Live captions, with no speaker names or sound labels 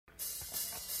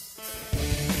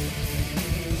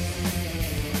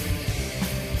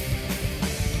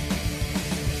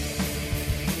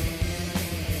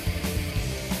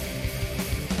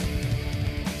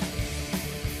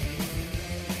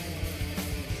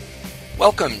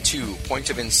Welcome to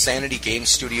Point of Insanity Game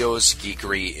Studios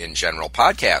Geekery in General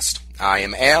podcast. I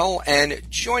am Al, and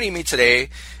joining me today,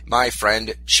 my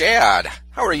friend Chad.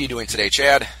 How are you doing today,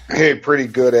 Chad? Hey, pretty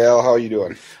good, Al. How are you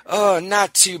doing?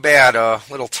 Not too bad. A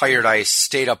little tired. I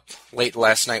stayed up late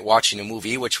last night watching a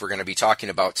movie, which we're going to be talking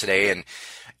about today, and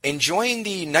enjoying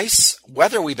the nice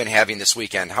weather we've been having this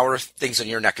weekend. How are things in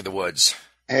your neck of the woods?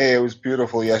 Hey, it was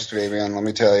beautiful yesterday, man, let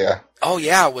me tell you. Oh,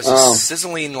 yeah, it was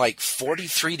sizzling like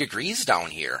 43 degrees down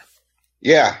here.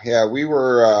 Yeah, we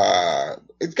were,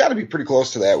 it's got to be pretty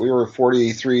close to that. We were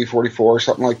 43, 44,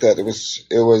 something like that. It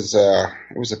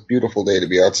was a beautiful day to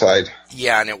be outside.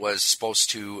 Yeah, and it was supposed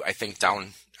to, I think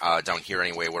down here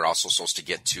anyway, we're also supposed to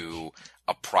get to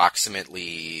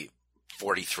approximately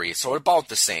 43, so about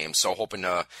the same. So hoping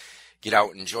to get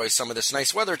out and enjoy some of this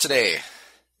nice weather today.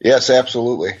 Yes,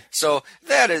 absolutely. So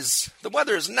the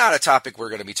weather is not a topic we're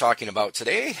going to be talking about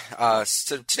today.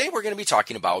 So today we're going to be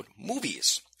talking about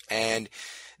movies. And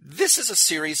this is a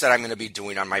series that I'm going to be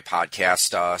doing on my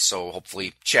podcast. So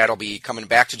hopefully Chad will be coming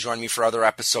back to join me for other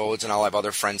episodes, and I'll have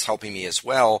other friends helping me as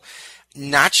well.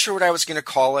 Not sure what I was going to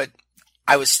call it.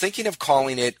 I was thinking of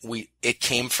calling it It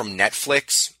Came from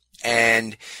Netflix.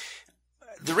 And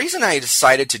the reason I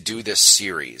decided to do this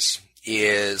series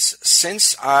is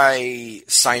since I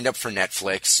signed up for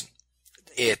Netflix,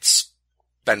 it's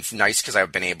been nice because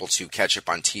I've been able to catch up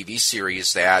on TV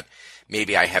series that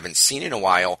maybe I haven't seen in a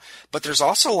while, but there's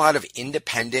also a lot of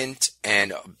independent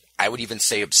and I would even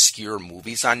say obscure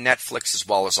movies on Netflix, as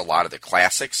well as a lot of the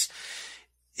classics.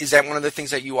 Is that one of the things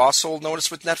that you also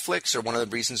notice with Netflix, or one of the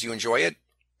reasons you enjoy it?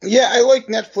 Yeah, I like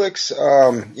Netflix.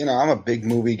 I'm a big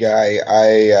movie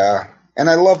guy. And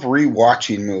I love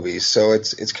rewatching movies, so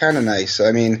it's kind of nice.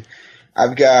 I mean,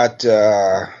 I've got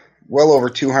well over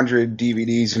 200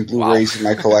 DVDs and Blu-rays in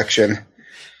my collection,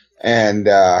 and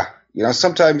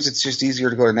sometimes it's just easier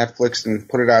to go to Netflix and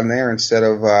put it on there instead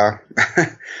of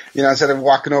instead of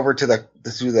walking over to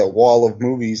the wall of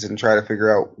movies and try to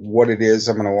figure out what it is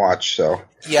I'm going to watch. So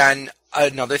yeah, and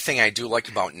another thing I do like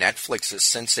about Netflix is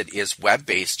since it is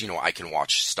web-based, I can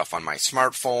watch stuff on my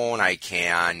smartphone. I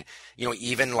can,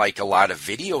 even like a lot of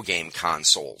video game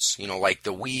consoles, like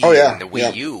the Wii and the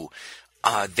Wii U,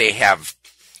 they have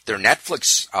their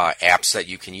Netflix apps that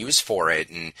you can use for it.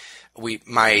 And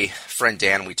my friend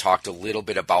Dan, we talked a little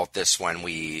bit about this when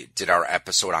we did our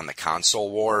episode on the console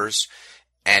wars.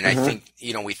 And I think,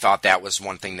 we thought that was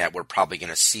one thing that we're probably going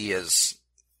to see as,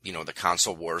 the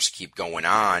console wars keep going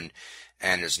on.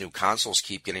 And as new consoles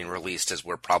keep getting released, as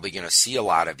we're probably going to see a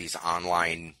lot of these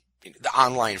online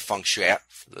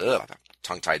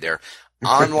tongue-tied there,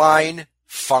 online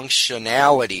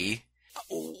functionality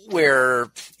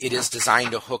where it is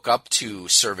designed to hook up to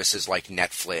services like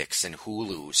Netflix and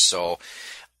Hulu. So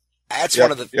that's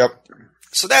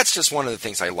So that's just one of the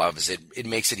things I love, is it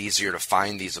makes it easier to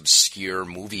find these obscure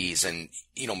movies. And,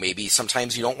 maybe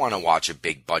sometimes you don't want to watch a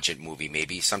big budget movie.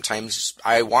 Maybe sometimes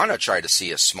I want to try to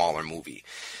see a smaller movie.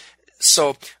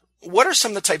 So what are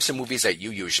some of the types of movies that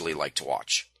you usually like to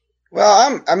watch?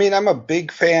 Well, I'm a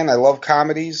big fan. I love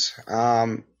comedies.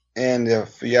 And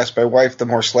if you ask my wife, the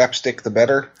more slapstick, the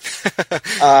better.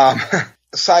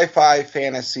 Sci-fi,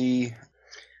 fantasy,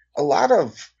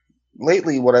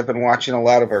 lately what I've been watching a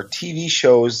lot of are TV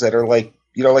shows that are like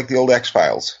the old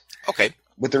X-Files. Okay.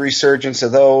 With the resurgence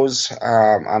of those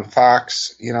on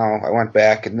Fox, I went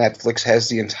back and Netflix has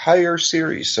the entire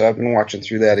series, so I've been watching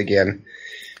through that again.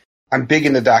 I'm big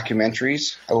into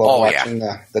documentaries. I love watching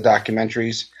the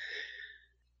documentaries.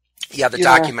 Yeah, the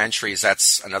documentaries,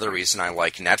 that's another reason I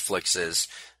like Netflix is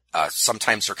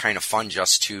sometimes they're kind of fun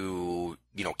just to,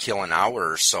 kill an hour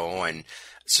or so. And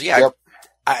so, yeah, yep.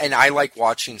 And I like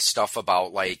watching stuff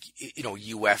about like,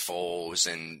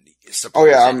 UFOs and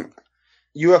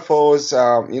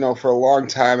UFOs, for a long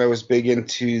time I was big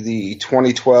into the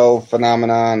 2012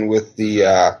 phenomenon with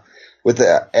the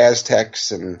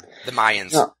Aztecs and the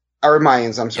Mayans. Or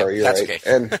Mayans, I'm sorry, you're that's right.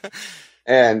 Okay.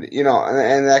 And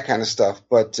that kind of stuff.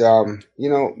 But,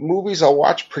 movies, I'll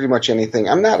watch pretty much anything.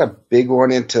 I'm not a big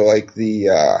one into like the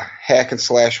hack and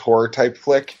slash horror type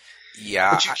flick.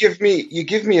 Yeah. But you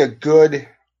give me a good,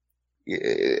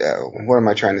 what am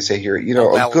I trying to say here? A good,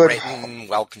 well-written,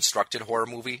 well-constructed horror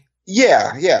movie.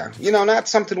 Yeah. Not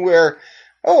something where,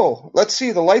 let's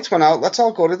see, the lights went out. Let's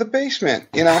all go to the basement,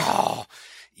 Oh,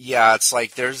 yeah, it's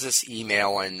like there's this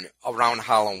email, and around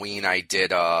Halloween I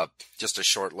did just a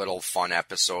short little fun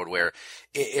episode where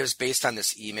it was based on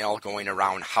this email going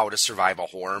around how to survive a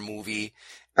horror movie.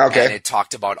 Okay. And it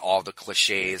talked about all the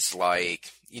cliches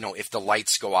like, if the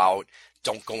lights go out,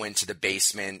 don't go into the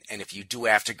basement, and if you do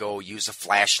have to go, use a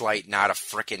flashlight, not a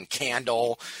frickin'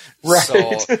 candle. Right.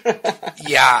 So,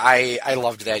 yeah, I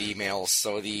loved that email.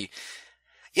 So I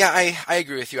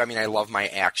agree with you. I mean, I love my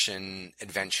action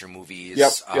adventure movies.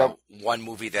 Yep. One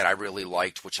movie that I really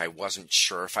liked, which I wasn't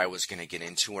sure if I was going to get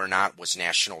into or not, was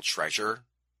National Treasure.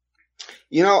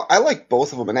 I like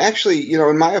both of them. And actually,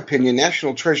 in my opinion,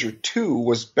 National Treasure 2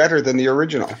 was better than the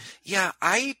original. Yeah,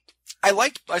 I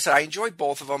enjoyed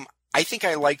both of them. I think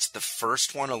I liked the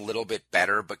first one a little bit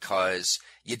better because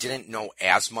you didn't know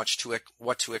as much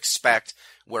what to expect,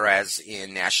 whereas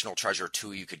in National Treasure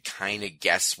 2, you could kind of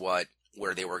guess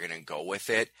where they were going to go with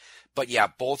it. But yeah,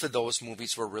 both of those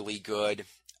movies were really good.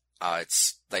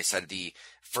 It's, like I said, the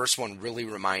first one really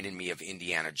reminded me of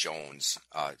Indiana Jones.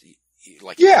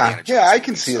 Indiana Jones I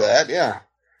can see that, yeah.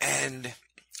 And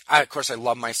of course, I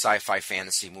love my sci-fi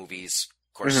fantasy movies.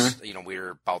 Of course, we're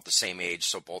about the same age,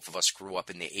 so both of us grew up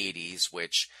in the 80s,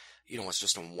 which, was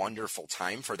just a wonderful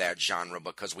time for that genre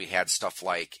because we had stuff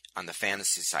like, on the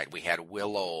fantasy side, we had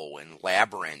Willow and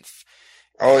Labyrinth.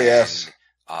 Oh, yes.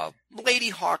 Lady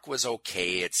Hawk was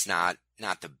okay. It's not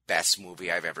the best movie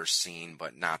I've ever seen,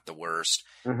 but not the worst.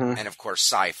 Mm-hmm. And of course,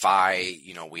 sci-fi,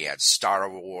 we had Star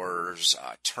Wars,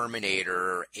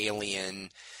 Terminator,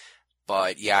 Alien.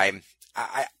 But yeah,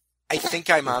 I think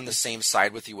I'm on the same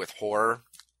side with you with horror.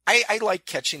 I like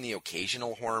catching the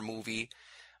occasional horror movie.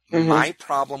 Mm-hmm. My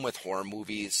problem with horror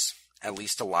movies, at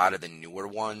least a lot of the newer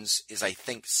ones, is I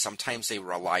think sometimes they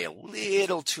rely a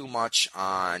little too much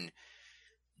on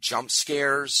jump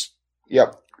scares.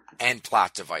 Yep. And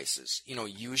plot devices.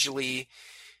 Usually,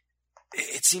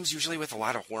 it seems with a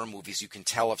lot of horror movies, you can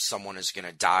tell if someone is going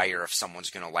to die or if someone's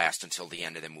going to last until the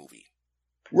end of the movie.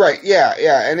 Right. Yeah.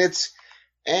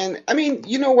 And I mean,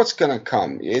 you know what's going to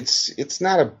come. It's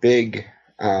not a big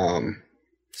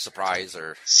surprise.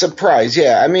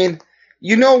 Yeah. I mean,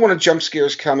 when a jump scare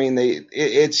is coming,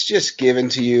 it's just given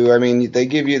to you. I mean, they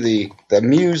give you the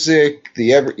music,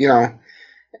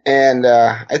 and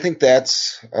I think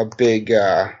that's a big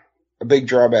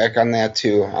drawback on that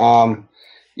too.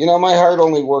 My heart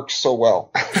only works so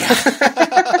well.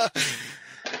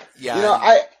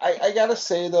 Yeah. I gotta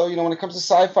say though, when it comes to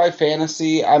sci-fi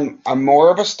fantasy, I'm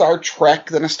more of a Star Trek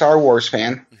than a Star Wars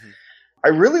fan. Mm-hmm. I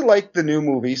really like the new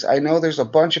movies. I know there's a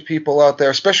bunch of people out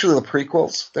there, especially the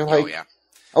prequels. They're like,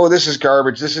 oh, this is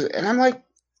garbage. And I'm like,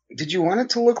 did you want it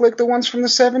to look like the ones from the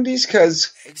 70s?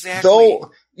 Because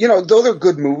though they're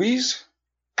good movies,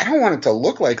 I don't want it to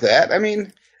look like that. I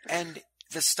mean, and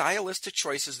the stylistic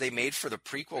choices they made for the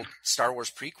Star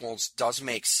Wars prequels does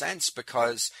make sense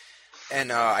because,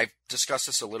 and I've discussed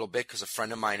this a little bit because a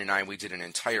friend of mine and we did an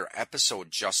entire episode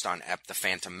just on The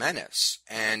Phantom Menace,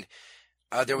 and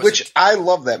there was I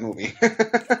love that movie.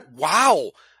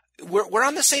 Wow. We're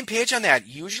on the same page on that.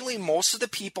 Usually most of the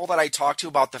people that I talk to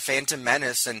about The Phantom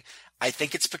Menace, and I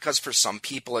think it's because for some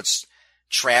people it's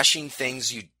trashing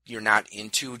things you're not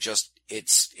into, just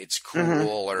it's cool mm-hmm.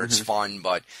 or it's mm-hmm. fun,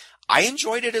 but I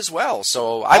enjoyed it as well.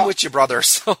 So I'm with you, brother.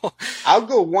 So I'll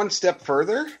go one step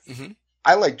further. Mm-hmm.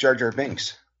 I like Jar Jar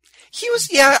Binks.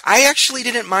 I actually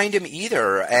didn't mind him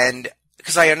either, and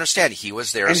because I understand he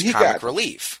was there as comic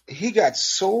relief. He got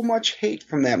so much hate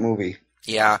from that movie.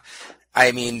 Yeah.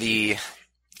 I mean,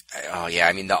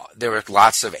 there were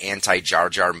lots of anti-Jar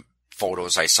Jar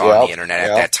photos I saw on the internet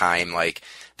at that time. Like,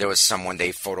 there was someone they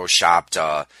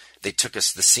photoshopped, they took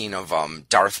us the scene of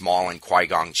Darth Maul and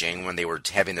Qui-Gon Jinn when they were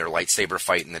having their lightsaber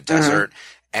fight in the desert,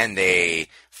 mm-hmm. and they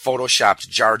photoshopped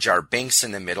Jar Jar Binks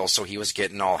in the middle, so he was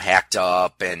getting all hacked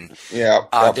up. And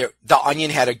The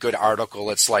Onion had a good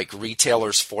article. It's like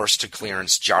retailers forced to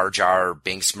clearance Jar Jar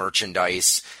Binks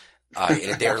merchandise.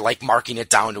 They're like marking it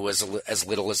down to as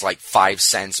little as like 5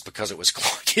 cents because it was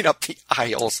clogging up the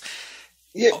aisles.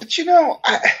 Yeah, but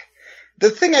the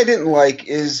thing I didn't like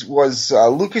was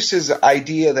Lucas's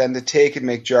idea then to take and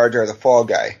make Jar Jar the fall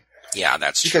guy. Yeah,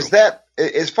 that's because true. That,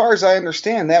 as far as I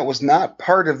understand, that was not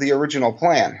part of the original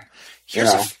plan.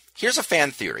 Here's a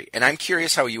fan theory, and I'm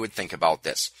curious how you would think about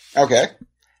this. Okay.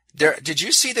 Did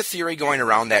you see the theory going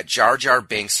around that Jar Jar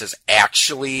Binks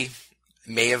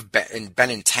may have been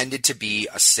intended to be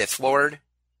a Sith Lord?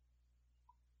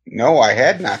 No, I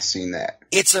had not seen that.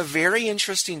 It's a very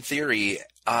interesting theory.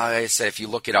 I said if you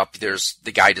look it up,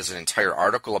 the guy does an entire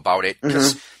article about it.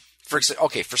 Because,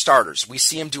 mm-hmm. for starters, we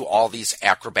see him do all these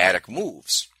acrobatic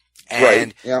moves.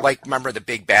 And, remember the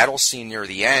big battle scene near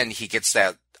the end, he gets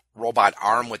that robot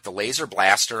arm with the laser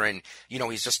blaster, and,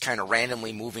 he's just kind of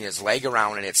randomly moving his leg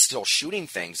around, and it's still shooting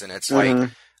things. And it's mm-hmm. like,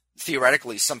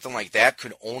 theoretically, something like that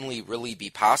could only really be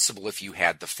possible if you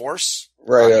had the Force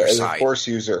Right, on your as side. a Force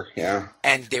user, yeah.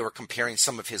 And they were comparing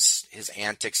some of his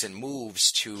antics and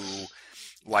moves to,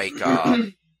 like,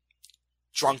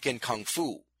 drunken kung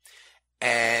fu.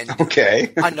 And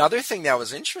Okay. another thing that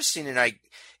was interesting, and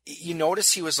you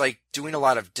notice he was like doing a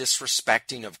lot of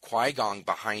disrespecting of Qui-Gon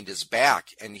behind his back,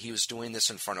 and he was doing this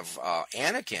in front of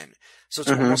Anakin. So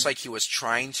it's almost like he was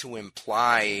trying to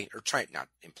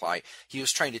he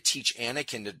was trying to teach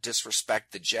Anakin to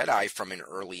disrespect the Jedi from an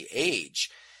early age.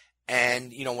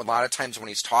 And, a lot of times when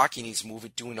he's talking, he's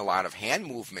doing a lot of hand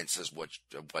movements, is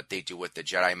what they do with the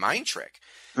Jedi mind trick.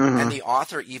 And the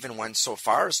author even went so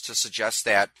far as to suggest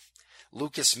that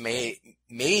Lucas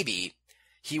maybe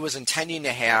he was intending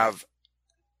to have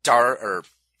Jar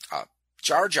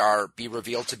Jar be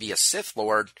revealed to be a Sith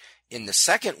Lord in the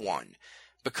second one,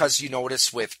 because you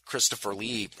notice with Christopher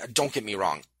Lee, don't get me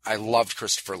wrong, I loved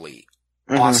Christopher Lee,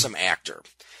 awesome actor.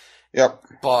 Yep.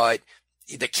 But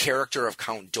the character of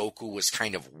Count Dooku was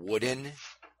kind of wooden.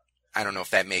 I don't know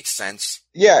if that makes sense.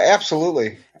 Yeah,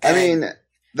 absolutely. I mean,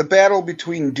 the battle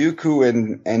between Dooku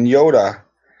and Yoda,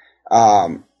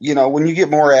 when you get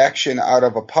more action out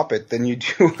of a puppet than you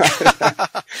do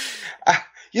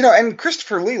and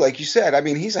Christopher Lee, like you said, I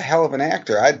mean, he's a hell of an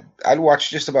actor. I'd watch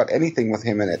just about anything with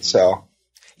him in it, so.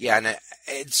 Yeah,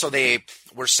 and so they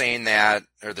were saying that,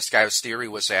 or this guy's theory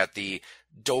was that the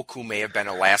Dooku may have been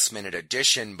a last-minute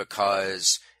addition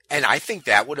because, and I think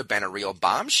that would have been a real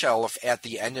bombshell if at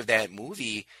the end of that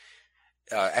movie,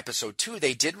 episode 2,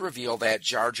 they did reveal that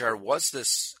Jar Jar was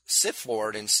this Sith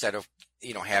Lord instead of,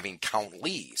 having Count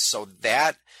Lee. So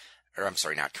that, or I'm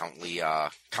sorry, not Count Lee,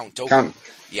 Count Dooku.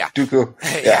 Dooku.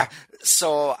 Yeah.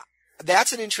 So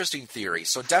that's an interesting theory.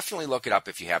 So definitely look it up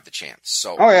if you have the chance.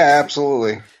 So. Oh yeah,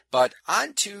 absolutely. But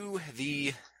on to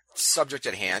the subject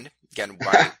at hand. Again,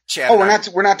 Chad.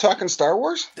 We're not talking Star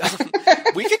Wars?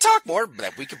 We could talk more,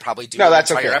 but we could probably do an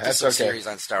entire episode series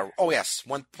on Star Wars. Oh yes,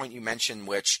 one point you mentioned,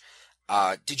 which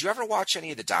did you ever watch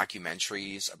any of the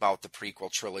documentaries about the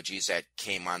prequel trilogies that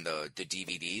came on the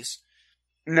DVDs?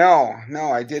 No,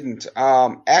 I didn't.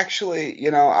 Actually,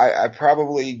 I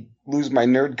probably lose my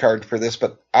nerd card for this,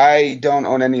 but I don't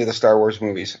own any of the Star Wars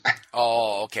movies.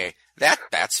 Oh, okay.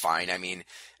 That's fine. I mean,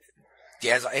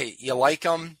 yeah, you like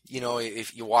them,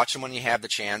 if you watch them when you have the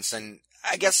chance. And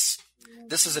I guess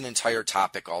this is an entire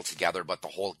topic altogether, but the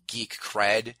whole geek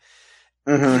cred,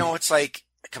 it's like,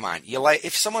 come on,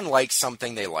 if someone likes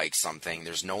something, they like something.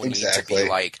 There's no need to be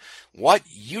like, what?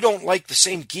 You don't like the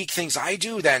same geek things I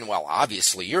do? Then, well,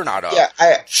 obviously you're not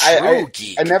a true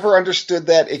geek. I never understood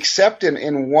that except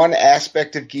in one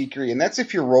aspect of geekery, and that's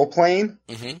if you're role playing.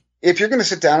 Mm-hmm. If you're going to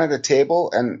sit down at a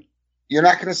table, and you're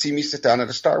not going to see me sit down at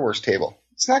a Star Wars table.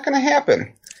 It's not going to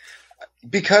happen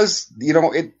because,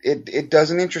 it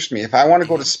doesn't interest me. If I want to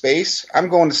go to space, I'm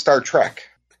going to Star Trek.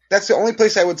 That's the only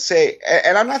place I would say,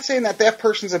 and I'm not saying that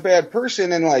person's a bad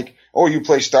person and like, oh, you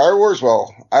play Star Wars?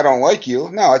 Well, I don't like you.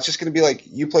 No, it's just going to be like,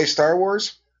 you play Star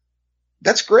Wars?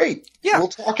 That's great. Yeah. We'll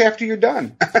talk after you're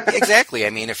done. Exactly.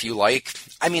 I mean, if you like,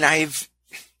 I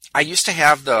used to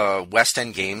have the West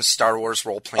End Games Star Wars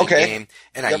role-playing game,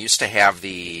 and I used to have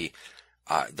the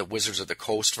Wizards of the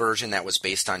Coast version that was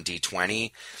based on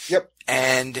D20. Yep.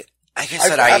 And like I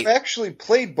said, I've actually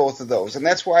played both of those, and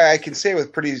that's why I can say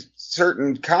with pretty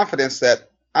certain confidence that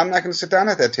I'm not going to sit down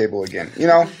at that table again,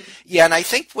 Yeah, and I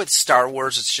think with Star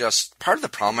Wars, it's just part of the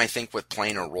problem, I think, with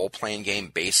playing a role-playing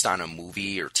game based on a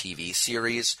movie or TV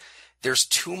series. There's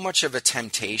too much of a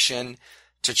temptation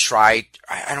to try,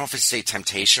 I don't know if it's say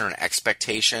temptation or an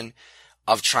expectation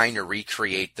of trying to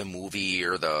recreate the movie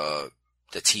or the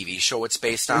TV show it's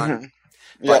based on. Mm-hmm.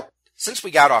 Yep. But since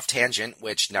we got off tangent,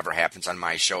 which never happens on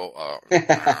my show,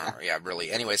 yeah,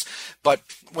 really. Anyways, but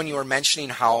when you were mentioning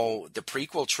how the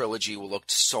prequel trilogy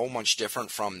looked so much different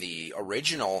from the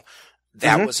original,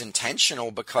 that was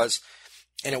intentional because,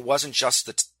 and it wasn't just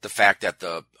the fact that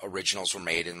the originals were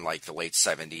made in like the late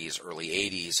 70s, early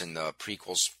 80s, and the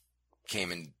prequels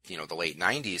came in, the late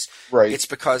 90s. Right. It's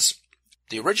because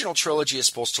the original trilogy is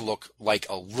supposed to look like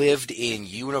a lived-in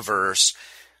universe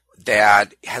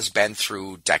that has been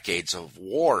through decades of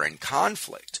war and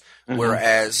conflict. Mm-hmm.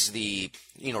 Whereas the,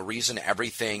 reason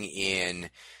everything in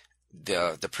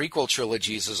the prequel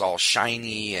trilogies is all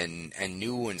shiny and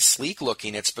new and sleek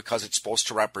looking, it's because it's supposed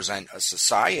to represent a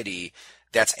society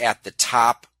that's at the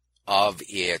top of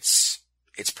its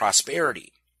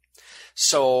prosperity.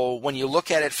 So when you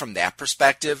look at it from that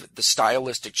perspective, the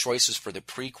stylistic choices for the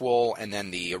prequel and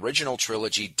then the original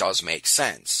trilogy does make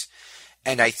sense.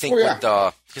 And I think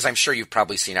because I'm sure you've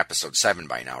probably seen episode 7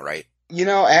 by now, right?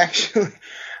 Actually,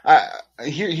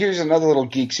 Here's another little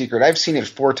geek secret. I've seen it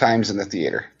 4 times in the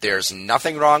theater. There's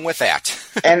nothing wrong with that.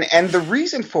 and the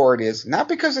reason for it is not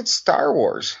because it's Star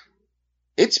Wars.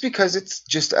 It's because it's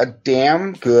just a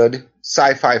damn good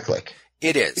sci-fi flick.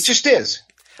 It is. It just is.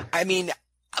 I mean,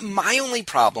 my only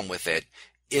problem with it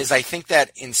is I think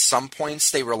that in some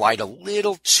points they relied a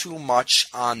little too much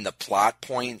on the plot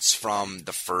points from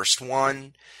the first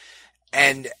one.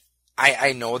 And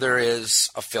I know there is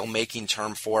a filmmaking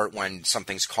term for it when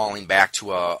something's calling back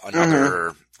to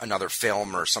another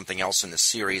film or something else in the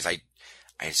series. I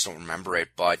just don't remember it.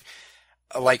 But,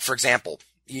 like, for example,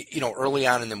 early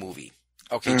on in the movie,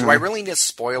 okay, do I really need a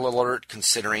spoiler alert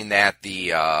considering that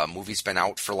the movie's been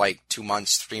out for like 2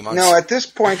 months, 3 months? No, at this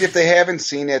point, if they haven't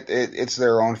seen it, it's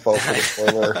their own fault for the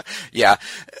spoiler. Yeah.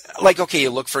 Like, okay,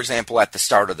 you look, for example, at the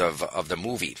start of the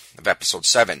movie, of episode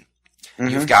 7.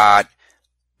 You've got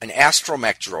an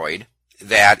astromech droid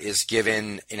that is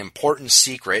given an important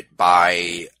secret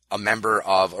by a member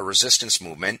of a resistance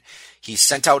movement. He's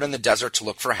sent out in the desert to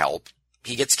look for help.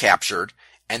 He gets captured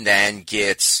and then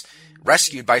gets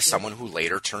rescued by someone who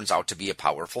later turns out to be a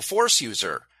powerful Force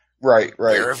user. Right.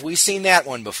 Where have we seen that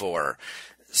one before?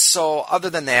 So other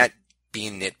than that,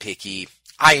 being nitpicky,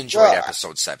 I enjoyed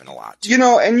episode 7 a lot.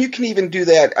 And you can even do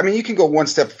that. I mean, you can go one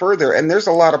step further, and there's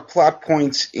a lot of plot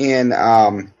points in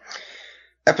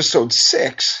episode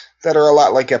 6 that are a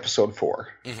lot like episode 4.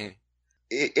 Mm-hmm.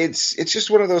 It's just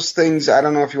one of those things. I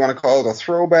don't know if you want to call it a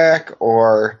throwback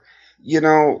or,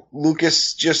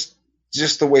 Lucas just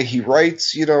the way he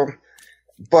writes,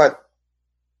 but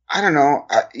I don't know.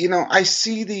 I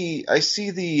see the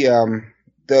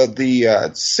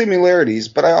similarities,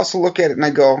 but I also look at it and I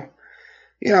go,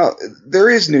 there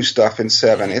is new stuff in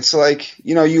 7. It's like,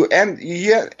 you end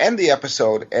the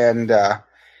episode and,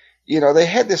 they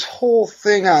had this whole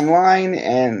thing online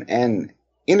and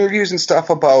interviews and stuff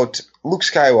about Luke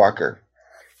Skywalker.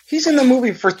 He's in the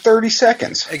movie for 30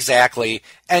 seconds. Exactly.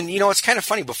 And, it's kind of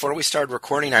funny. Before we started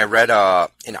recording, I read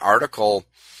an article,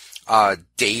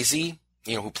 Daisy,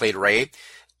 who played Rey.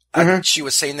 She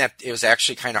was saying that it was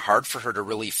actually kind of hard for her to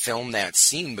really film that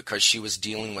scene because she was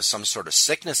dealing with some sort of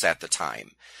sickness at the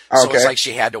time. So it's like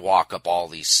she had to walk up all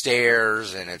these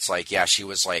stairs, and it's like, yeah, she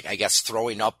was like, I guess,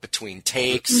 throwing up between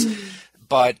takes.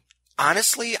 But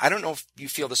honestly, I don't know if you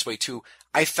feel this way too.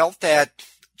 I felt that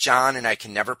John, and I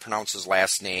can never pronounce his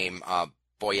last name,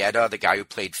 Boyega, the guy who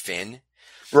played Finn.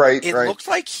 Right, It looked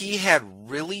like he had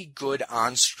really good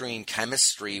on-screen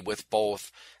chemistry with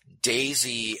both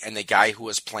Daisy and the guy who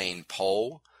was playing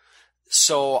Poe.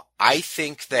 So I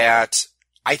think that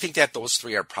those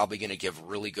three are probably going to give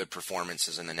really good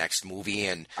performances in the next movie.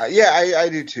 And I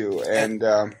do too. And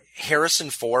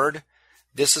Harrison Ford,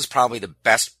 this is probably the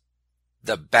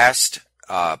best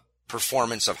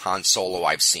performance of Han Solo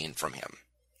I've seen from him.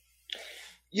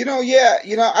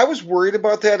 I was worried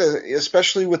about that,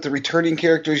 especially with the returning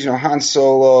characters. Han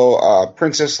Solo,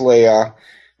 Princess Leia.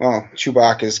 Well,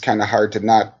 Chewbacca is kind of hard to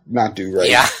not do right.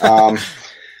 Yeah.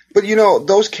 But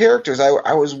those characters,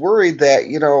 I was worried that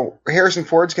Harrison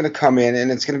Ford's going to come in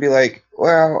and it's going to be like,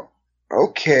 well,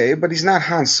 okay, but he's not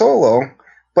Han Solo.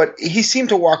 But he seemed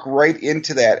to walk right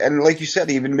into that, and like you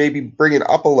said, even maybe bring it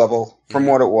up a level from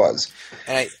what it was.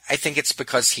 And I think it's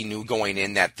because he knew going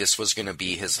in that this was going to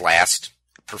be his last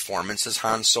performance as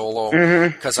Han Solo.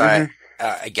 Because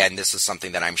again, this is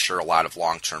something that I'm sure a lot of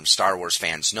long-term Star Wars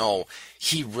fans know.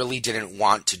 He really didn't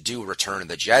want to do Return of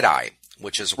the Jedi,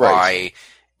 which is why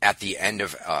at the end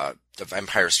of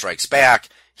Empire Strikes Back,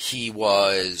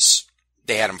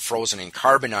 they had him frozen in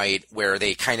carbonite, where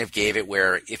they kind of gave it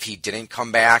where if he didn't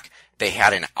come back, they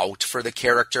had an out for the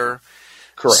character.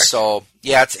 Correct. So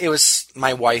yeah, it was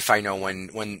my wife. I know when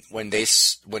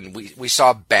we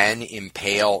saw Ben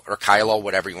impale, or Kylo,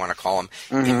 whatever you want to call him,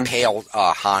 impale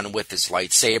Han with his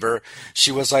lightsaber,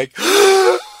 she was like,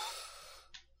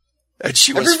 and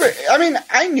she was. I mean,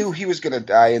 I knew he was going to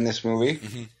die in this movie.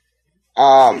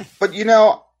 But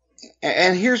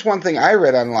and here's one thing I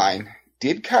read online: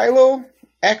 did Kylo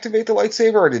activate the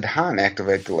lightsaber, or did Han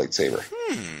activate the lightsaber?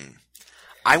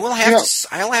 I'll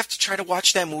have to try to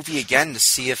watch that movie again to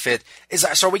see if it is.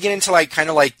 So are we getting into kind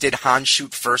of did Han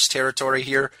shoot first territory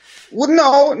here? Well,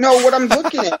 no. What I'm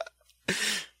looking at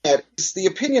is the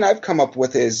opinion I've come up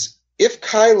with is if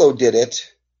Kylo did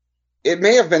it, it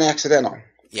may have been accidental.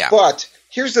 Yeah. But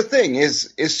here's the thing: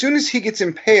 is as soon as he gets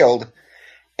impaled,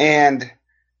 and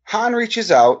Han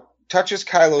reaches out, touches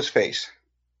Kylo's face.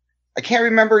 I can't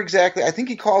remember exactly. I think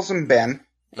he calls him Ben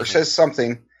or says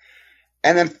something.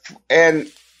 And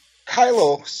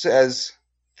Kylo says,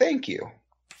 "Thank you."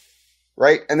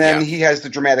 Right? And then he has the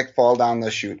dramatic fall down the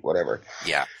chute, whatever.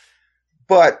 Yeah.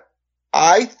 But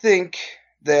I think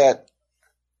that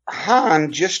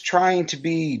Han, just trying to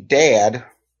be dad,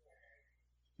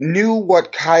 knew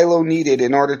what Kylo needed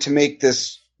in order to make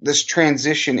this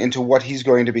transition into what he's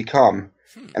going to become.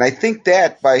 And I think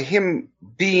that by him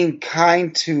being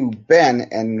kind to Ben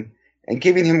and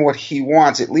giving him what he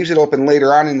wants, it leaves it open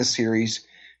later on in the series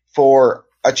for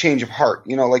a change of heart,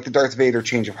 like the Darth Vader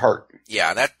change of heart.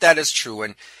 Yeah, that is true.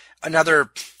 And another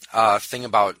thing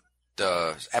about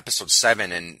the episode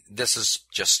 7, and this is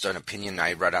just an opinion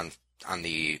I read on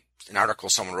an article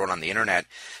someone wrote on the internet.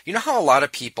 You know how a lot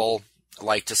of people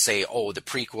like to say, oh, the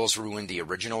prequels ruined the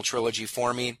original trilogy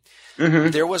for me? Mm-hmm.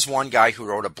 There was one guy who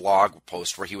wrote a blog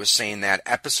post where he was saying that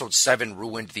episode 7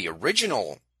 ruined the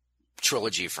original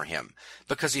trilogy for him.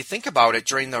 Because you think about it,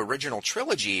 during the original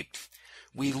trilogy,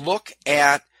 we look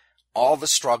at all the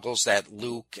struggles that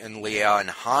Luke and Leia and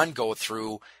Han go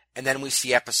through, and then we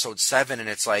see episode 7, and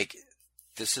it's like,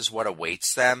 this is what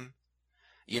awaits them.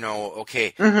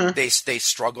 Okay, mm-hmm. they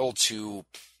struggle to,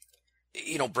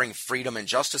 bring freedom and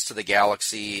justice to the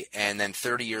galaxy, and then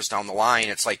 30 years down the line,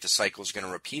 it's like the cycle is going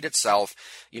to repeat itself.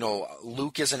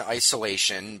 Luke is in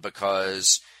isolation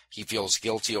because he feels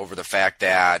guilty over the fact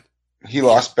that he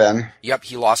lost Ben. Yep,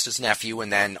 he lost his nephew,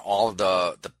 and then all of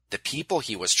the people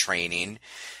he was training.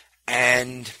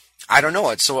 And I don't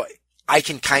know. So I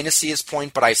can kind of see his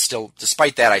point, but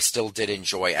despite that, I still did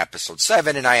enjoy episode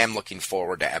 7, and I am looking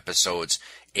forward to episodes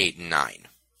 8 and 9.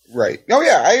 Right. Oh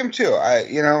yeah, I am too.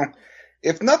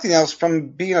 If nothing else, from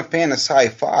being a fan of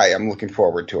sci-fi, I'm looking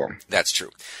forward to them. That's true.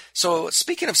 So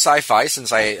speaking of sci-fi,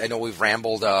 since I know we've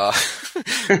rambled,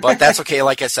 but that's okay.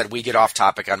 Like I said, we get off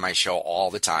topic on my show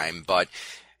all the time. But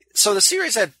so the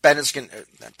series that Ben is going to...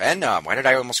 Ben, why did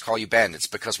I almost call you Ben? It's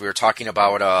because we were talking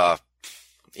about...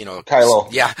 Kylo.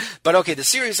 Yeah. But okay, the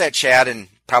series that Chad and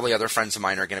probably other friends of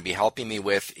mine are going to be helping me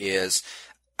with is...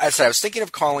 I was thinking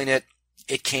of calling it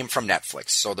It Came from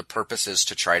Netflix. So the purpose is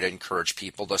to try to encourage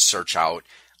people to search out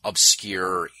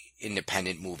obscure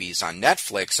independent movies on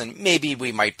Netflix, and maybe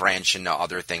we might branch into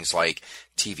other things like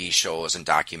TV shows and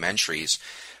documentaries.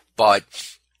 But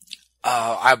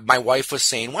my wife was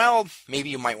saying, well, maybe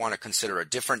you might want to consider a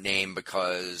different name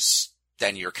because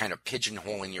then you're kind of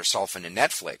pigeonholing yourself into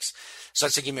Netflix. So I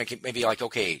was thinking maybe like,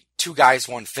 okay, Two Guys,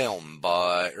 One Film,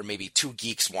 or maybe Two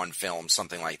Geeks, One Film,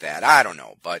 something like that. I don't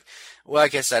know. But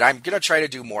like I said, I'm going to try to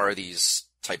do more of these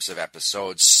types of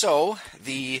episodes. So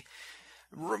the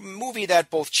movie that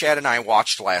both Chad and I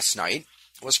watched last night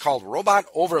was called Robot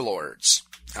Overlords.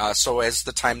 So as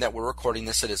the time that we're recording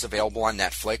this, it is available on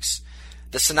Netflix.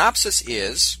 The synopsis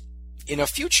is, in a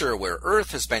future where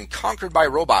Earth has been conquered by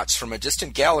robots from a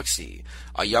distant galaxy,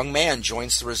 a young man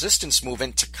joins the resistance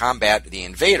movement to combat the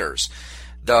invaders.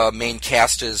 The main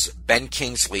cast is Ben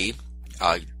Kingsley,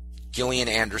 Gillian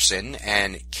Anderson,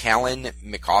 and Callan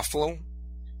McCauley.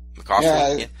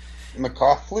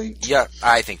 McCauley? Yeah,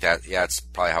 I think that's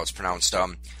probably how it's pronounced.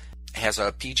 Has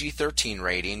a PG-13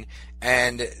 rating,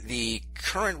 and the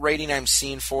current rating I'm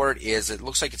seeing for it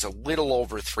looks like it's a little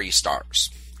over 3 stars.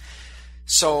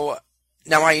 So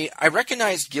now I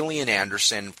recognized Gillian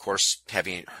Anderson, of course,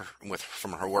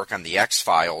 from her work on the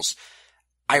X-Files.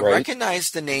 I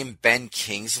recognized the name Ben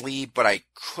Kingsley, but I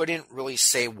couldn't really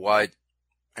say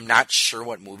I'm not sure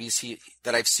what movies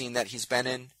that I've seen that he's been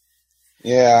in.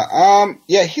 Yeah,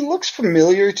 he looks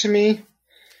familiar to me.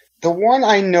 The one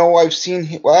I know I've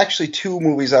seen, actually 2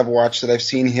 movies I've watched that I've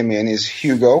seen him in is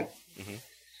Hugo, mm-hmm.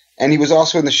 and he was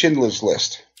also in the Schindler's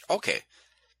List. Okay.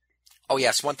 Oh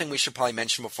yes, one thing we should probably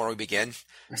mention before we begin,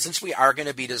 since we are going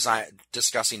to be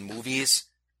discussing movies,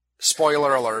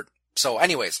 spoiler alert. So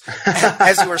anyways,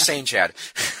 as you were saying, Chad.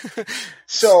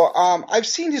 So, I've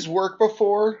seen his work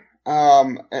before.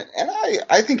 And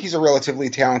I think he's a relatively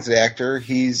talented actor.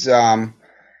 He's,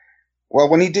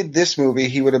 when he did this movie,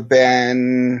 he would have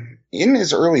been in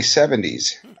his early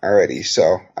 70s already.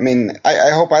 So, I mean,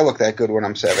 I hope I look that good when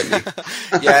I'm 70.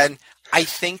 Yeah, and I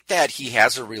think that he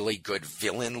has a really good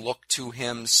villain look to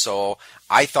him. So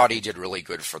I thought he did really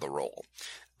good for the role.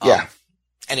 Yeah.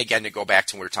 And again, to go back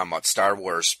to when we were talking about Star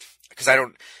Wars, because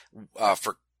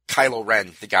for Kylo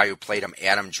Ren, the guy who played him,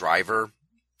 Adam Driver,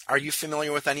 are you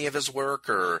familiar with any of his work?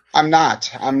 Or I'm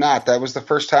not. That was the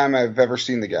first time I've ever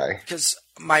seen the guy. Because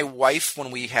my wife,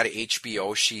 when we had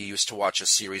HBO, she used to watch a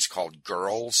series called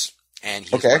Girls, and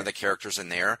he's one of the characters in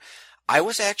there. I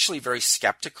was actually very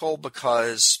skeptical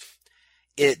because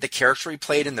the character he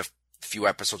played in the few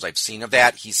episodes I've seen of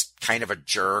that, he's kind of a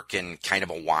jerk and kind of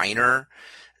a whiner.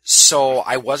 So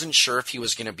I wasn't sure if he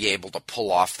was going to be able to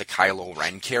pull off the Kylo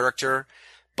Ren character.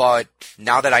 But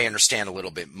now that I understand a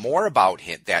little bit more about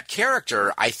that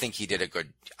character, I think he did a good.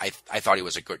 I thought he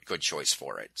was a good choice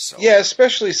for it. So Yeah,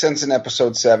 especially since in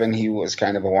episode 7 he was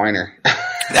kind of a whiner.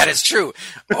 that is true.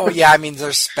 Oh yeah, I mean,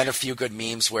 there's been a few good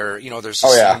memes where there's a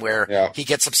scene where he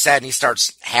gets upset and he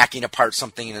starts hacking apart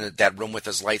something in that room with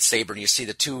his lightsaber, and you see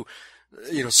the two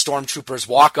stormtroopers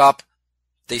walk up.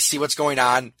 They see what's going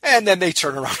on, and then they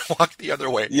turn around and walk the other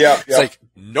way. Yeah, it's like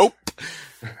nope.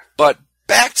 But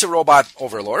back to Robot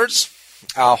Overlords.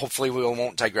 Hopefully we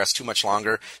won't digress too much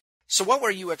longer. So what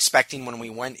were you expecting when we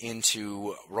went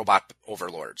into Robot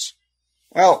Overlords?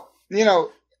 Well,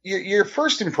 your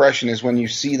first impression is when you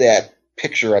see that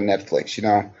picture on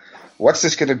Netflix, what's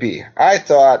this going to be? I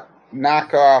thought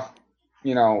knockoff,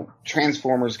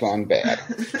 Transformers gone bad.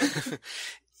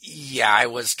 Yeah, I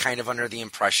was kind of under the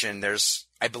impression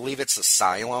I believe it's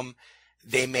Asylum.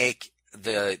 They make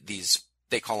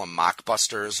they call them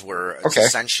mockbusters, where it's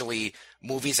essentially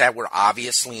movies that were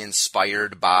obviously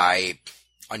inspired by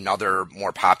another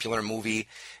more popular movie.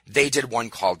 They did one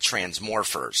called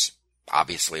Transmorphers,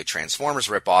 obviously a Transformers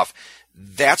ripoff.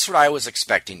 That's what I was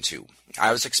expecting too.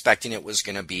 I was expecting it was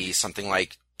going to be something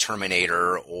like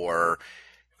Terminator or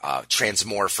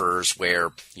Transmorphers,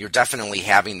 where you're definitely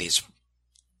having these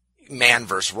man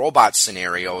versus robot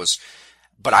scenarios,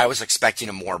 but I was expecting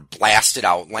a more blasted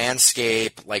out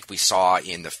landscape like we saw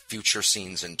in the future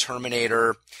scenes in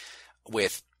Terminator,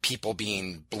 with people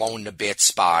being blown to bits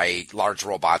by large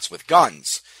robots with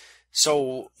guns.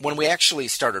 So when we actually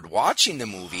started watching the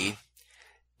movie,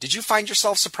 did you find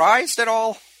yourself surprised at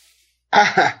all?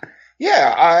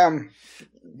 Yeah.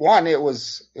 One, it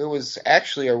was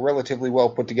actually a relatively well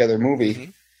put together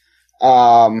movie.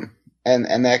 Mm-hmm.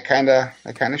 And that kind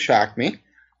of shocked me,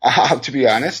 to be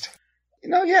honest.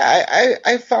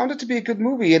 I found it to be a good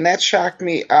movie, and that shocked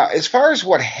me. As far as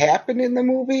what happened in the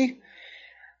movie,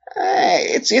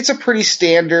 it's a pretty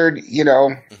standard,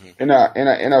 mm-hmm.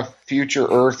 in a future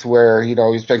Earth where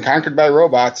he's been conquered by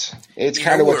robots. It's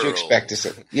kind of what you expect to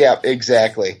see. Yeah,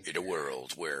 exactly. In a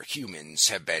world where humans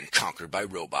have been conquered by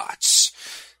robots.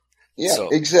 Yeah,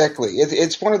 exactly.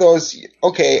 It's one of those.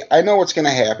 Okay, I know what's going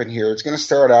to happen here. It's going to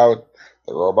start out.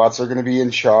 The robots are going to be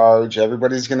in charge.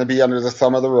 Everybody's going to be under the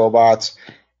thumb of the robots.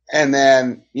 And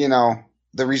then,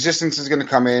 the resistance is going to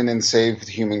come in and save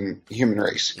the human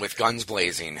race. With guns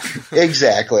blazing.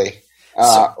 Exactly.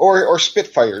 Or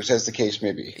Spitfires, as the case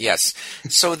may be. Yes.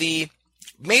 So the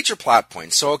major plot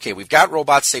points. So, okay, we've got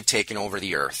robots. They've taken over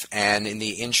the Earth. And in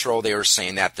the intro, they were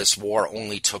saying that this war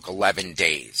only took 11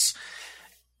 days.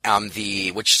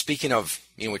 Which, speaking of,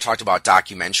 we talked about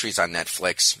documentaries on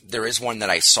Netflix. There is one that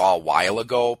I saw a while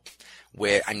ago,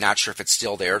 where I'm not sure if it's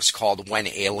still there. It's called When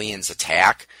Aliens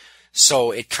Attack.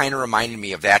 So it kind of reminded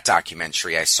me of that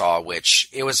documentary I saw, which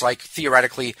it was like,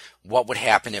 theoretically, what would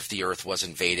happen if the Earth was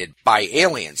invaded by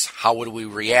aliens? How would we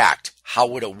react? How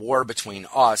would a war between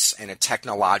us and a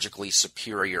technologically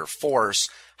superior force,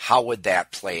 how would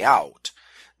that play out?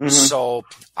 Mm-hmm. So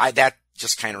that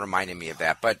just kind of reminded me of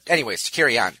that. But anyways, to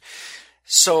carry on.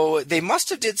 So they must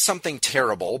have did something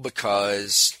terrible,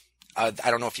 because I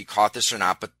don't know if you caught this or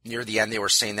not, but near the end they were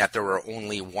saying that there were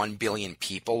only 1 billion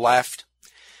people left.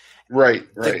 Right.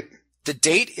 The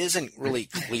date isn't really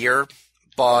clear,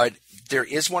 but there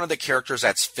is one of the characters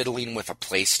that's fiddling with a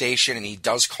PlayStation, and he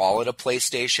does call it a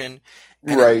PlayStation.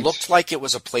 And It looked like it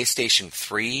was a PlayStation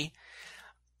 3.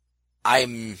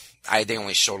 They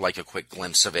only showed like a quick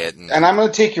glimpse of it. And I'm going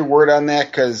to take your word on that,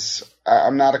 because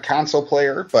I'm not a console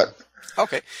player, but...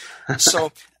 Okay.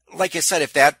 So, like I said,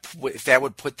 if that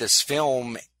would put this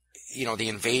film, the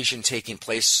invasion taking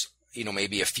place,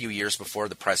 maybe a few years before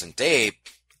the present day,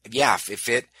 yeah,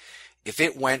 if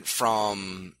it went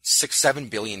from 6-7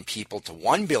 billion people to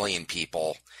 1 billion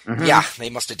people, mm-hmm. Yeah, they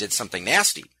must have did something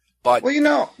nasty. But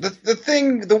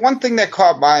the one thing that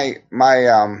caught my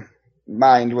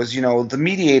mind was, the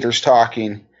mediator's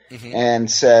talking, mm-hmm.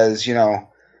 and says,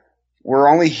 we're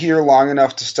only here long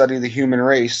enough to study the human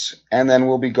race, and then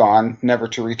we'll be gone, never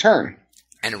to return.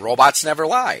 And robots never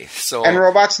lie.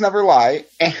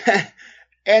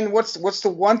 And what's the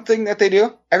one thing that they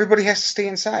do? Everybody has to stay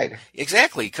inside.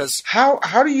 Exactly, because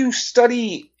how do you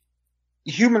study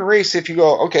human race if you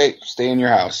go, okay, stay in your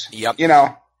house? Yep.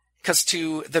 Because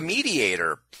to the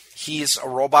mediator, he's a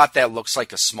robot that looks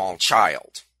like a small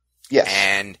child. Yes.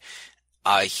 And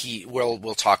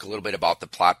we'll talk a little bit about the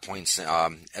plot points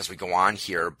as we go on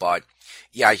here, but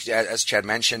yeah, as Chad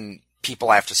mentioned,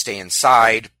 people have to stay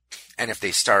inside, and if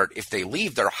they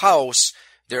leave their house,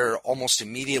 they're almost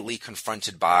immediately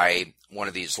confronted by one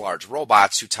of these large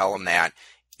robots who tell them that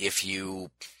if you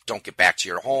don't get back to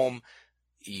your home,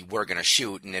 we're going to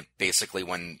shoot, and it basically,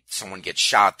 when someone gets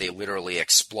shot, they literally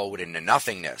explode into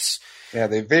nothingness. Yeah,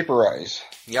 they vaporize.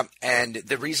 Yep, and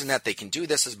the reason that they can do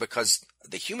this is because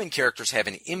the human characters have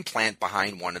an implant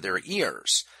behind one of their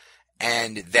ears,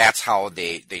 and that's how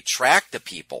they track the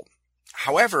people.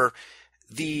 However,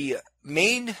 the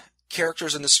main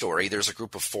characters in the story, there's a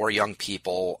group of 4 young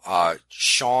people.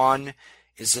 Sean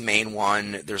is the main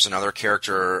one. There's another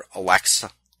character,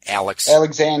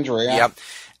 Alexandria. Yep.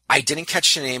 I didn't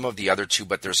catch the name of the other 2,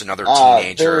 but there's another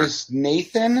teenager. There's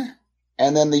Nathan,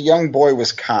 and then the young boy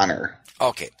was Connor.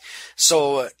 Okay.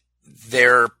 So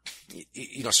so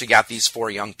you got these 4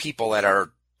 young people that are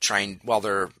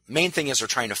their main thing is they're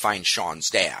trying to find Sean's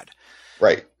dad.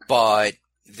 Right. But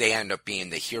they end up being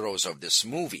the heroes of this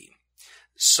movie.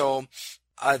 So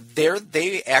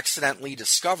they accidentally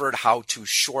discovered how to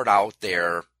short out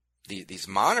these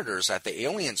monitors that the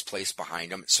aliens placed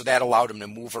behind them, so that allowed them to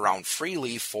move around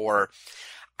freely for,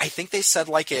 I think they said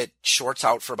like it shorts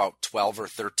out for about 12 or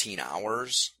 13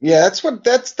 hours. Yeah,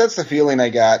 that's the feeling I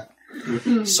got.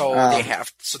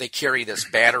 So they carry this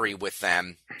battery with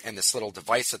them and this little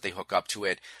device that they hook up to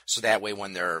it, so that way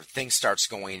when their thing starts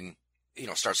going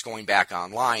back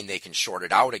online, they can short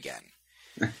it out again.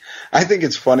 I think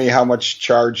it's funny how much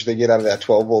charge they get out of that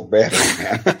 12-volt battery,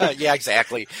 man. Yeah,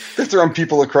 exactly. They're throwing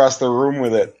people across the room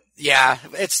with it. Yeah,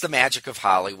 it's the magic of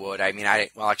Hollywood. I mean,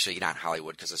 actually not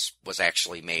Hollywood, because this was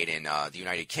actually made in the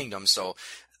United Kingdom. So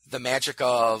the magic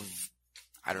of,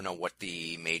 I don't know what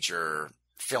the major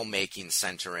filmmaking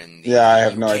center in the I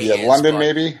have no UK idea. is, London,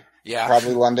 maybe? Yeah.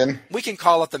 Probably London. We can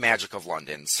call it the magic of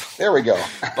London. So. There we go.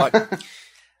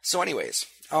 So anyways,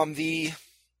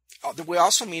 we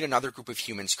also meet another group of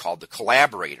humans called the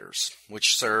Collaborators,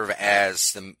 which serve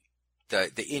as the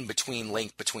in-between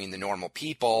link between the normal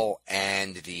people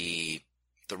and the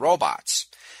robots.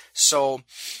 So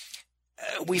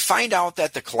we find out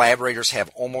that the Collaborators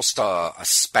have almost a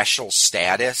special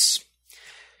status,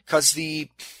 because the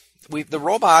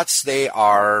robots, they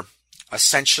are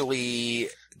essentially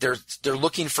they're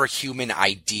looking for human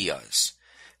ideas.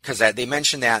 Because they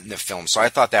mentioned that in the film, so I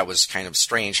thought that was kind of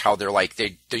strange how they're like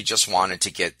they just wanted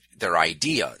to get their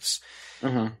ideas.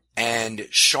 Mm-hmm. And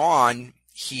Sean,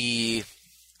 the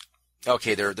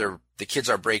kids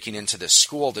are breaking into this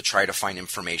school to try to find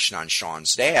information on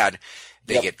Sean's dad.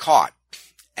 They get caught,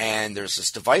 and there's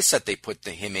this device that they put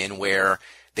him in where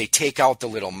they take out the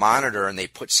little monitor and they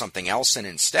put something else in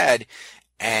instead,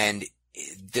 and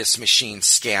this machine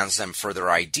scans them for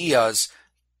their ideas,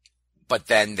 but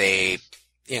then the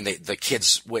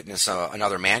kids witness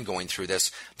another man going through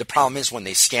this. The problem is when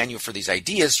they scan you for these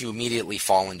ideas, you immediately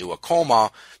fall into a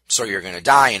coma, so you're going to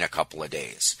die in a couple of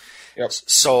days. Yep.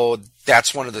 So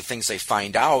that's one of the things they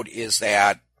find out is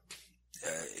that,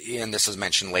 and this is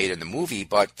mentioned late in the movie,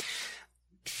 but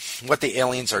what the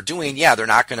aliens are doing, they're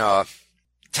not going to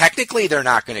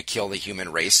kill the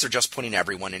human race. They're just putting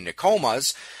everyone into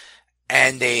comas.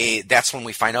 And that's when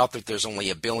we find out that there's only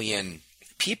 1 billion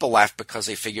people left, because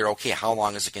they figure, okay, how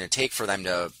long is it going to take for them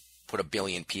to put 1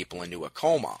 billion people into a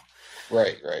coma?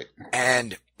 Right.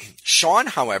 And Sean,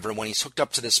 however, when he's hooked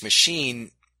up to this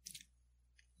machine,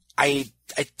 did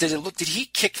he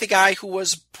kick the guy who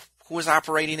was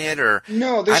operating it, or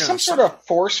no? There's some sort of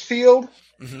force field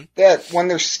that when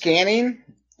they're scanning,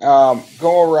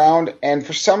 go around, and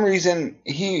for some reason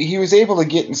he was able to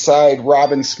get inside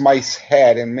Robin Smythe's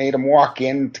head and made him walk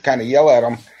in to kind of yell at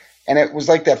him. And it was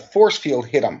like that force field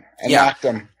hit him and knocked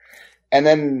him. And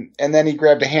then he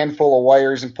grabbed a handful of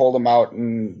wires and pulled them out,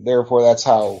 and therefore that's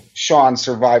how Sean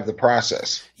survived the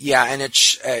process. Yeah, and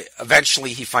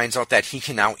eventually he finds out that he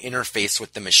can now interface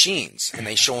with the machines, and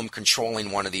they show him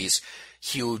controlling one of these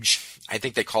huge, I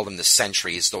think they called them the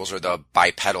Sentries. Those are the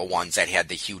bipedal ones that had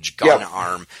the huge gun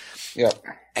arm. Yep.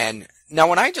 And now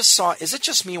when I just saw, is it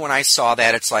just me when I saw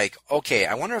that, it's like, okay,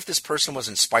 I wonder if this person was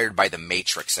inspired by The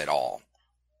Matrix at all.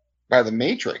 By The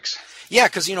Matrix? Yeah,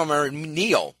 because, remember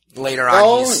Neo, later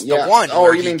on, he's the one.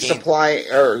 Oh, you mean supply,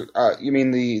 or you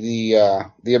mean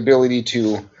the ability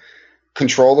to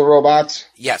control the robots?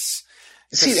 Yes.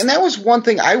 See, and that was one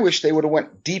thing I wish they would have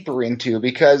went deeper into,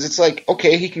 because it's like,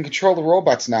 okay, he can control the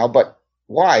robots now, but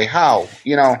why? How?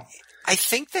 I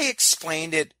think they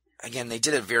explained it, again, they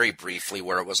did it very briefly,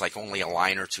 where it was like only a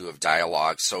line or two of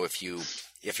dialogue, so if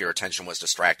your attention was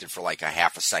distracted for like a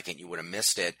half a second, you would have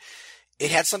missed it. It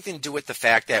had something to do with the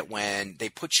fact that when they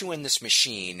put you in this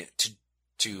machine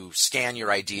to scan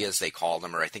your ideas, they called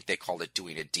them, or I think they called it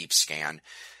doing a deep scan.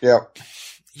 Yeah.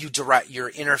 You're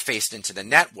interfaced into the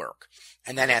network.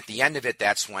 And then at the end of it,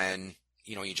 that's when,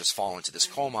 you just fall into this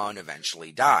coma and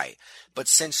eventually die. But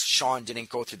since Sean didn't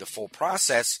go through the full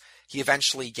process, he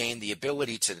eventually gained the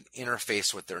ability to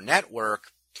interface with their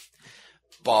network,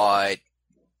 but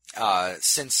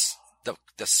since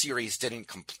the series didn't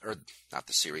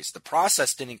the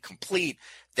process didn't complete,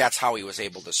 that's how he was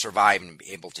able to survive and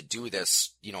be able to do this,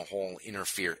 whole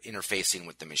interfacing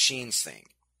with the machines thing.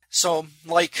 So,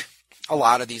 like a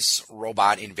lot of these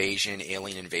robot invasion,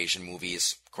 alien invasion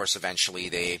movies, of course, eventually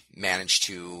they manage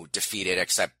to defeat it,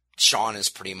 except Sean is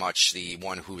pretty much the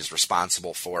one who's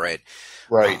responsible for it.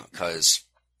 Right. Because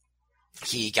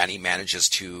he manages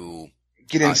to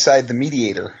get inside the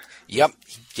mediator. Yep.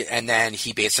 And then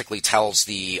he basically tells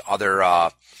the other,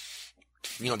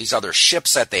 these other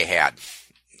ships that they had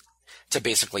to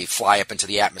basically fly up into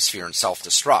the atmosphere and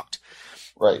self-destruct.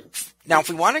 Right. Now, if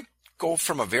we want to go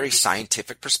from a very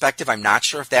scientific perspective, I'm not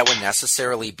sure if that would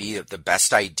necessarily be the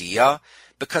best idea,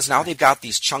 because now they've got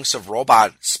these chunks of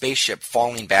robot spaceship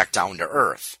falling back down to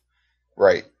Earth.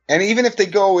 Right. And even if they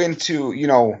go into,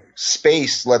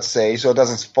 space, let's say, so it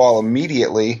doesn't fall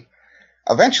immediately,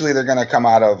 eventually they're going to come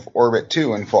out of orbit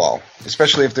too and fall,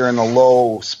 especially if they're in the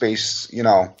low space,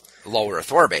 Low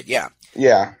Earth orbit, yeah.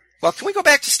 Yeah. Well, can we go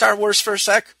back to Star Wars for a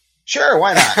sec? Sure,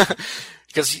 why not?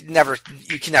 Because you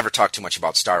can never talk too much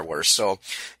about Star Wars. So,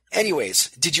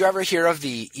 anyways, did you ever hear of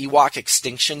the Ewok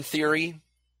extinction theory?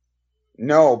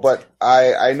 No, but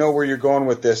I know where you're going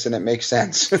with this, and it makes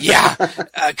sense. Yeah,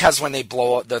 because when they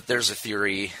blow up, there's a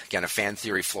theory, again, a fan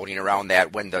theory floating around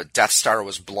that when the Death Star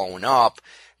was blown up,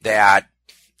 that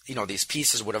these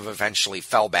pieces would have eventually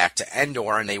fell back to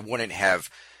Endor, and they wouldn't have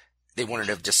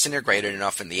disintegrated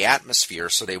enough in the atmosphere,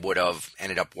 so they would have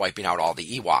ended up wiping out all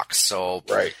the Ewoks. So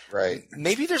right.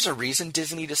 Maybe there's a reason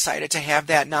Disney decided to have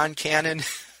that non-canon.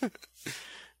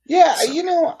 Yeah,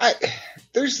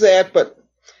 there's that, but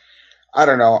I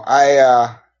don't know.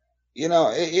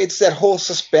 It's that whole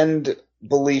suspend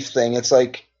belief thing. It's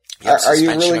like, are you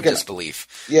really going to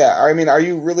disbelief? Yeah, are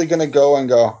you really going to go and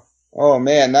go, oh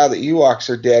man, now the Ewoks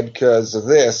are dead because of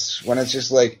this, when it's just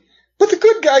like, but the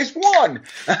good guys won.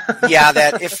 Yeah,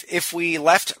 that if we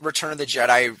left Return of the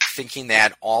Jedi thinking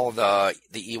that all of the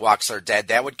Ewoks are dead,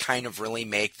 that would kind of really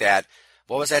make that,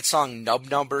 what was that song, Nub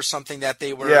Nub or something that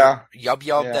they were, Yub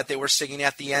Yub, that they were singing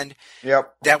at the end?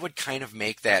 Yep. That would kind of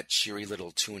make that cheery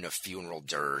little tune a funeral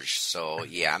dirge. So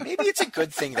yeah, maybe it's a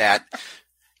good thing that,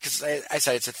 because I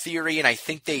said it's a theory, and I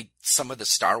think some of the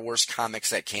Star Wars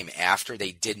comics that came after,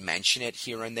 they did mention it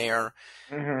here and there.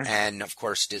 Mm-hmm. And of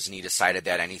course, Disney decided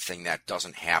that anything that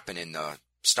doesn't happen in the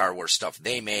Star Wars stuff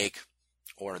they make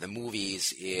or the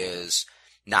movies is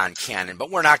non-canon. But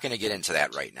we're not going to get into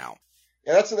that right now.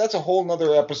 Yeah, that's a whole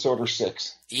nother episode or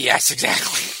 6. Yes,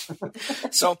 exactly.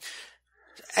 So,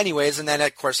 anyways, and then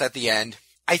of course at the end,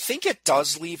 I think it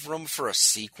does leave room for a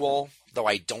sequel, though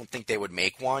I don't think they would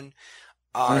make one.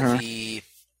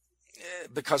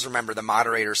 Because remember, the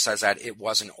moderator says that it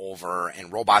wasn't over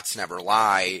and robots never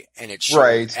lie, and it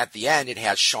shows at the end it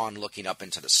has Sean looking up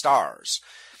into the stars.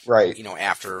 Right.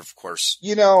 After, of course.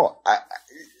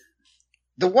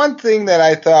 The one thing that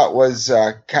I thought was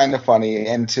kind of funny,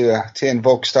 and to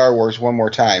invoke Star Wars one more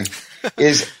time,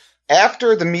 is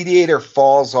after the mediator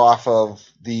falls off of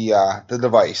the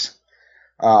device,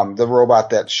 the robot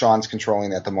that Sean's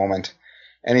controlling at the moment,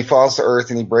 and he falls to Earth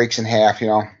and he breaks in half,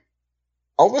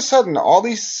 all of a sudden, all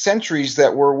these sentries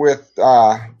that were with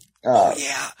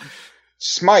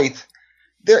Smythe,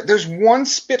 there's one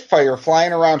Spitfire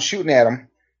flying around shooting at him,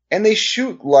 and they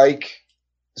shoot like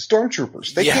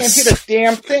stormtroopers. They can't hit a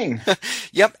damn thing.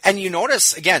 Yep, and you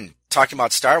notice, again, talking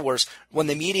about Star Wars, when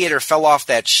the Mediator fell off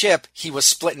that ship, he was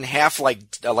split in half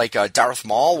like Darth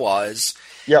Maul was.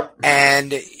 Yep.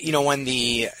 And, when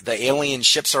the alien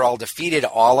ships are all defeated,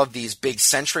 all of these big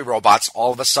sentry robots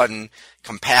all of a sudden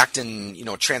compact and,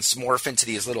 transmorph into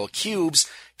these little cubes,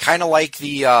 kind of like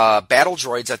the battle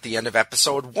droids at the end of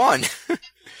episode 1.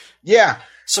 Yeah.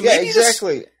 So maybe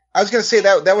exactly. I was going to say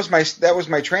that was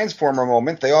my Transformer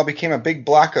moment. They all became a big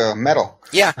block of metal.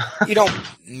 Yeah.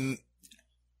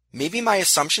 Maybe my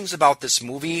assumptions about this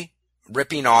movie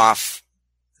ripping off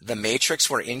The Matrix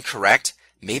were incorrect.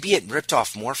 Maybe it ripped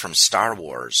off more from Star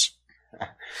Wars.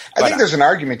 I think there's an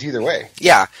argument either way.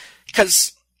 Yeah,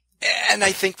 and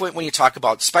I think when you talk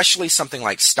about, especially something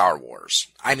like Star Wars,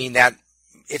 I mean, that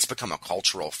it's become a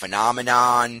cultural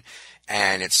phenomenon,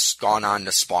 and it's gone on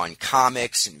to spawn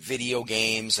comics and video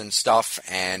games and stuff,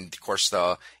 and of course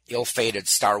the ill-fated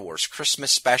Star Wars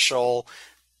Christmas special,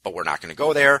 but we're not going to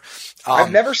go there.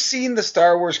 I've never seen the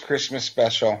Star Wars Christmas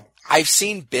special. I've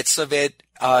seen bits of it.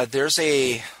 There's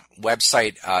a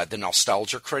website, The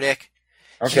Nostalgia Critic.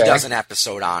 Okay. He does an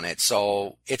episode on it,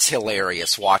 so it's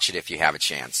hilarious. Watch it if you have a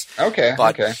chance. Okay.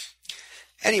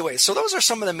 Anyway, so those are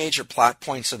some of the major plot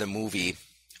points of the movie.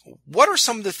 what are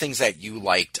some of the things that you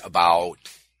liked about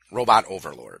Robot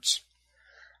Overlords?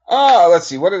 Let's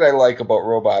see. What did I like about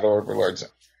Robot Overlords?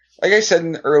 Like I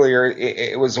said earlier,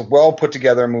 it was a well put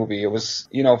together movie. It was,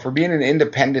 for being an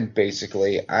independent,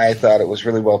 basically, I thought it was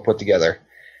really well put together.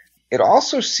 It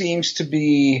also seems to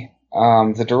be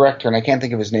the director, and I can't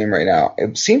think of his name right now.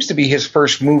 It seems to be his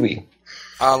first movie.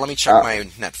 Let me check my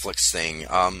Netflix thing.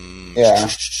 Yeah.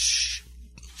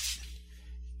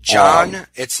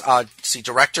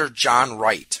 Director John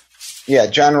Wright. Yeah,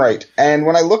 John Wright. And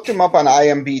when I looked him up on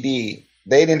IMDb,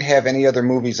 they didn't have any other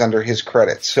movies under his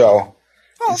credit. So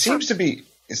it seems to be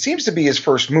his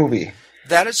first movie.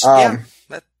 That is,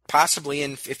 that possibly.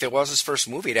 And if it was his first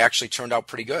movie, it actually turned out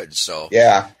pretty good. So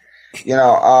yeah,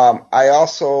 I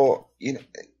also,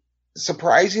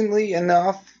 surprisingly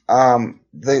enough,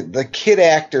 the kid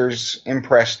actors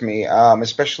impressed me,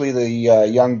 especially the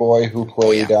young boy who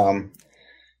played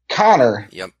Connor.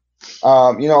 Yep.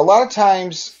 A lot of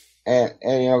times. And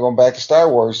going back to Star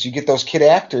Wars, you get those kid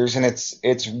actors, and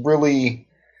it's really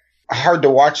hard to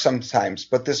watch sometimes.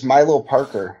 But this Milo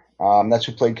Parker, that's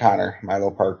who played Connor,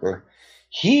 Milo Parker.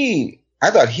 I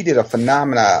thought he did a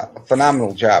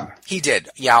phenomenal job. He did,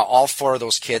 yeah. All four of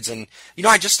those kids, and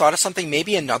I just thought of something.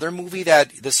 Maybe another movie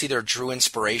that this either drew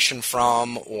inspiration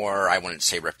from, or I wouldn't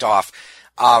say ripped off.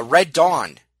 Red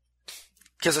Dawn,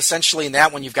 because essentially in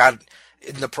that one you've got.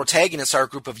 The protagonists are a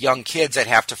group of young kids that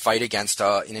have to fight against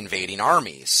an invading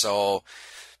army. So,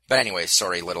 but anyway,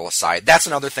 sorry, little aside. That's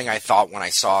another thing I thought when I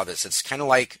saw this. It's kind of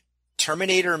like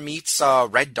Terminator meets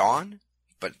Red Dawn.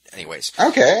 But anyways.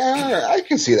 Okay, I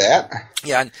can see that.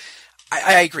 Yeah, and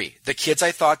I agree. The kids,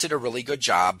 I thought, did a really good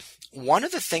job. One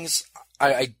of the things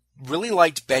I really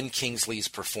liked Ben Kingsley's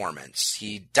performance.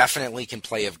 He definitely can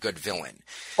play a good villain.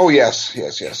 Oh, yes.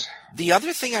 The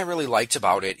other thing I really liked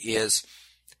about it is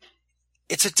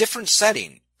it's a different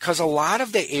setting, because a lot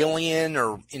of the alien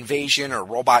or invasion or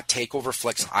robot takeover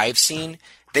flicks I've seen,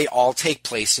 they all take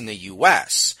place in the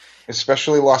U.S.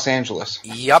 Especially Los Angeles.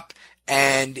 Yep.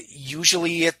 And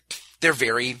usually they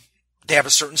have a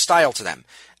certain style to them.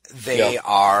 They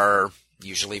are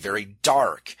usually very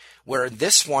dark. Where in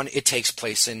this one, it takes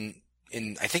place in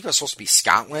I think it was supposed to be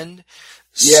Scotland.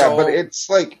 Yeah, but it's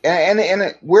like,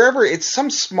 and wherever, it's some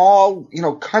small,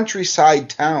 countryside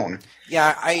town.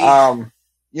 Yeah,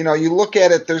 you look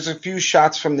at it, there's a few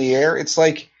shots from the air. It's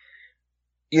like,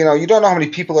 you don't know how many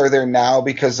people are there now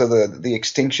because of the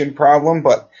extinction problem,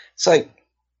 but it's like,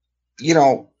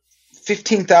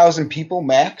 15,000 people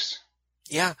max.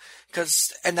 Yeah,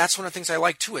 and that's one of the things I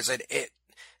like too, is that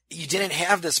you didn't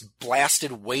have this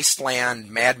blasted wasteland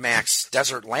Mad Max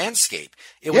desert landscape.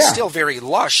 It was still very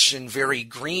lush and very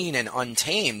green and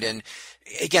untamed. And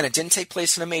again, it didn't take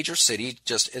place in a major city.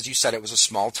 Just as you said, it was a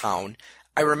small town.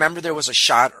 I remember there was a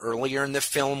shot earlier in the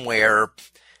film where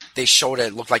they showed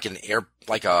it looked like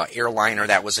a airliner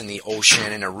that was in the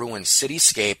ocean in a ruined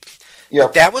cityscape. Yep.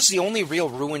 But that was the only real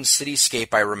ruined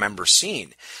cityscape I remember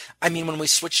seeing. I mean, when we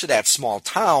switched to that small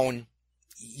town,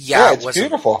 it was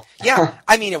beautiful. Yeah,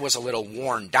 I mean, it was a little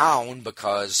worn down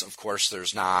because, of course,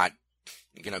 there's not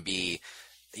going to be,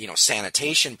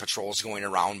 sanitation patrols going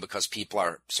around because people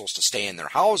are supposed to stay in their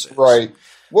houses. Right.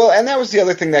 Well, and that was the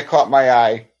other thing that caught my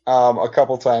eye a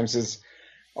couple times is,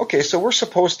 okay, so we're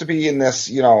supposed to be in this,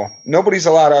 nobody's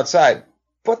allowed outside.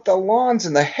 But the lawns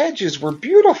and the hedges were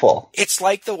beautiful. It's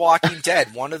like The Walking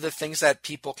Dead. One of the things that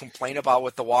people complain about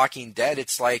with The Walking Dead,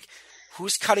 it's like,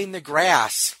 who's cutting the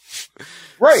grass?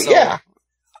 Right, yeah.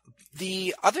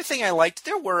 The other thing I liked,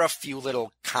 there were a few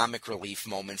little comic relief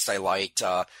moments I liked,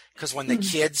 because when the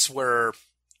kids were...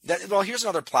 here's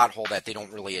another plot hole that they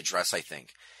don't really address, I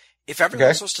think. If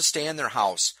everyone's supposed to stay in their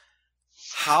house,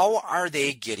 how are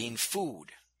they getting food?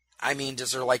 I mean,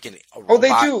 does there like a robot? Oh, they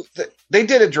do. They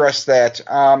did address that.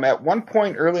 At one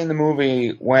point early in the movie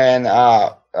when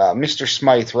Mr.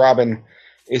 Smythe, Robin,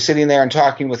 is sitting there and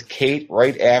talking with Kate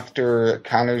right after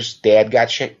Connor's dad got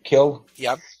killed.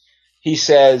 Yep. He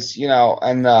says,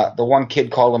 and the one kid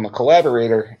called him a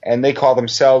collaborator, and they call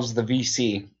themselves the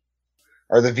VC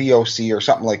or the VOC or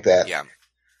something like that. Yeah.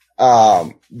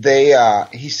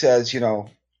 He says,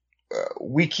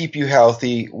 we keep you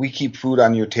healthy. We keep food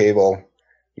on your table.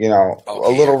 A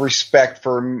little respect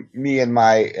for me and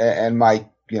my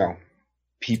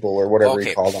people or whatever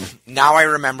he called them. Now I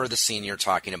remember the scene you're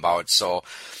talking about. So,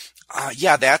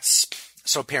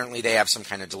 so apparently they have some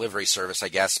kind of delivery service, I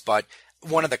guess. But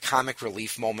one of the comic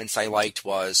relief moments I liked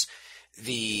was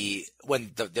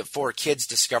when the four kids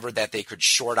discovered that they could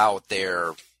short out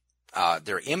their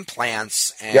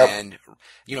implants, and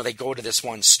they go to this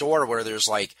one store where there's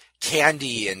like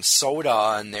candy and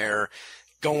soda, and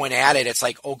going at it, it's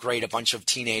like, oh great, a bunch of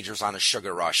teenagers on a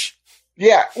sugar rush.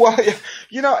 Yeah, well,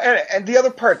 and the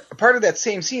other part of that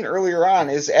same scene earlier on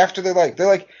is after they're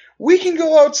like, we can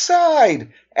go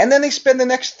outside, and then they spend the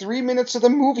next 3 minutes of the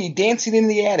movie dancing in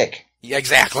the attic. Yeah,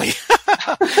 exactly.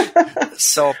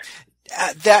 So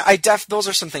those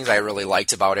are some things I really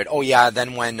liked about it. Oh yeah,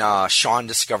 then when Sean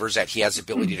discovers that he has the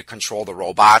ability to control the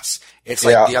robots, it's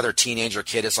like the other teenager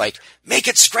kid is like, make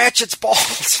it scratch its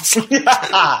balls.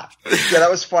 Yeah, that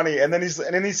was funny. And then he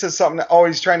says something. Oh,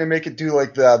 he's trying to make it do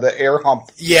like the air hump.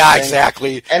 Yeah, thing.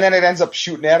 Exactly. And then it ends up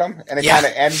shooting at him, and it kind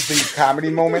of ends the comedy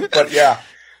moment. But yeah,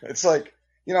 it's like,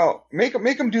 make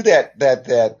him do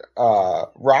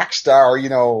that rock star,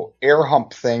 air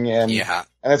hump thing, and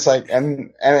and it's like,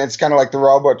 and it's kind of like the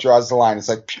robot draws the line. It's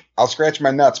like, I'll scratch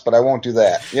my nuts, but I won't do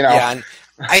that. Yeah, and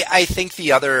I think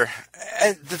the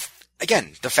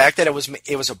fact that it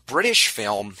was a British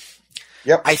film,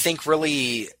 I think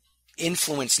really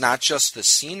influenced not just the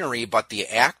scenery but the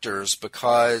actors,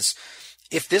 because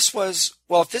if this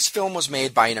film was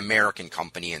made by an American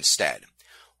company instead,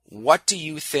 what do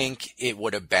you think it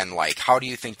would have been like? How do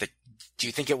you think do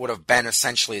you think it would have been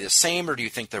essentially the same, or do you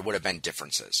think there would have been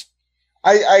differences?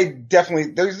 I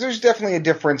definitely, there's definitely a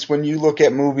difference when you look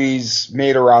at movies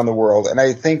made around the world. And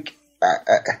I think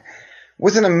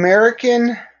with an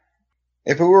American,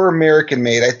 if it were American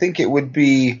made, I think it would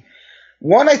be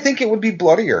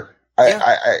bloodier.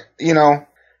 I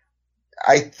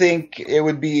think it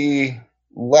would be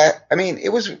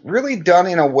it was really done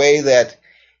in a way that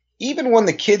even when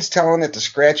the kid's telling it to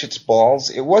scratch its balls,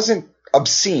 it wasn't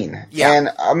obscene. Yeah. And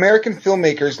American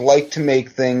filmmakers like to make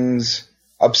things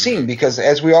obscene because,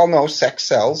 as we all know, sex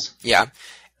sells. Yeah.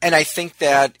 And I think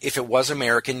that if it was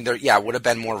American, it would have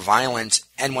been more violent.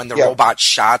 And when the robot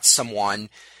shot someone,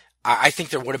 I think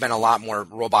there would have been a lot more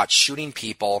robots shooting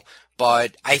people.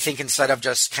 But I think instead of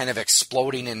just kind of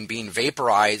exploding and being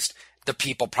vaporized, the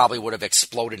people probably would have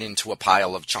exploded into a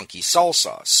pile of chunky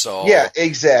salsa. So yeah,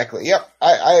 exactly. Yep,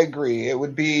 I agree. It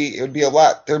would be a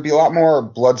lot. There'd be a lot more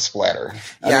blood splatter.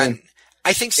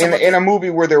 I think in a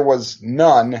movie where there was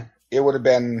none, it would have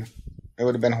been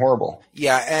horrible.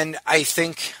 Yeah, and I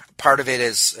think part of it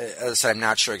is, as I said, I'm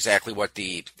not sure exactly what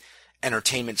the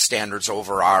entertainment standards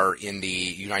over are in the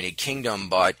United Kingdom,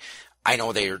 but I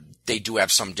know they do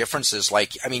have some differences.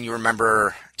 Like, I mean, you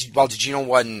remember, did you know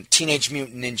when Teenage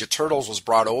Mutant Ninja Turtles was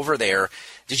brought over there,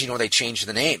 did you know they changed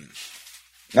the name?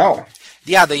 No.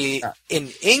 Yeah, in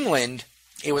England,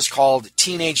 it was called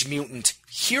Teenage Mutant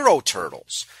Hero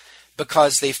Turtles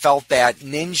because they felt that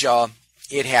ninja,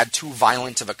 it had too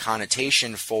violent of a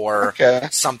connotation for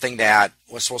something that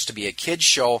was supposed to be a kid's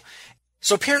show.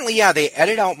 So apparently, they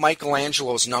edited out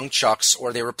Michelangelo's nunchucks,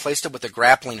 or they replaced it with a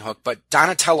grappling hook, but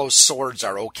Donatello's swords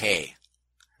are okay.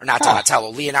 Or not Donatello,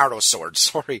 Leonardo's swords,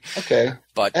 sorry. Okay.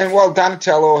 And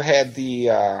Donatello had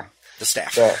the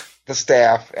staff. The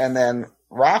staff, and then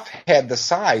Raph had the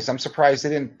sais. I'm surprised they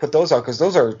didn't put those out, because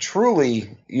those are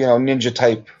truly, ninja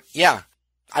type. Yeah.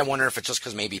 I wonder if it's just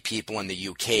because maybe people in the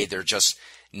UK, they're just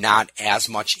not as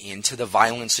much into the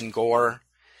violence and gore.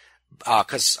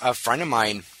 Because a friend of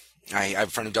mine, I have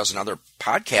a friend who does another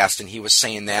podcast, and he was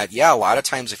saying that, a lot of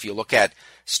times if you look at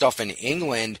stuff in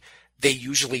England, they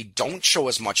usually don't show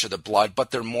as much of the blood,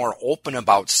 but they're more open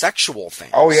about sexual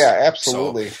things. Oh, yeah,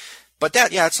 absolutely. So, but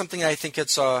it's something that I think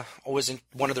it's always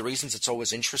one of the reasons it's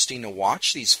always interesting to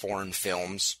watch these foreign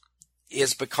films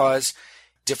is because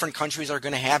different countries are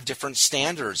going to have different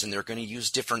standards, and they're going to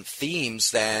use different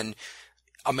themes than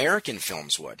American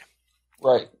films would.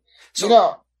 Right.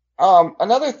 So,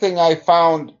 another thing I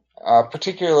found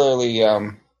particularly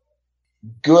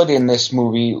good in this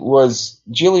movie was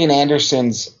Gillian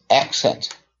Anderson's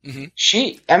accent. Mm-hmm.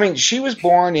 She was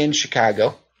born in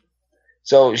Chicago,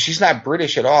 so she's not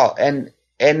British at all. And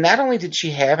not only did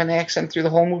she have an accent through the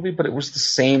whole movie, but it was the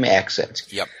same accent.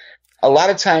 Yep. A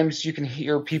lot of times you can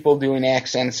hear people doing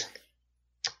accents,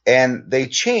 and they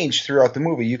change throughout the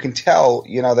movie. You can tell,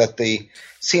 that the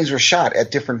scenes were shot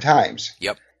at different times.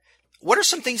 Yep. What are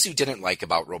some things you didn't like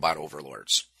about Robot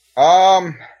Overlords?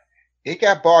 It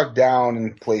got bogged down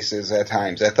in places at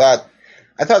times. I thought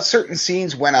certain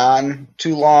scenes went on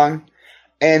too long,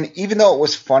 and even though it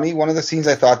was funny, one of the scenes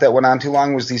I thought that went on too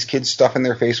long was these kids stuffing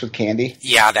their face with candy.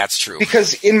 Yeah, that's true.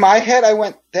 Because in my head, I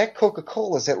went, that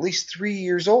Coca-Cola is at least 3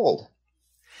 years old.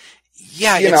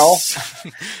 Yeah,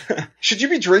 should you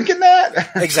be drinking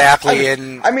that? Exactly.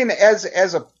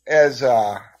 As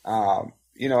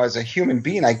a human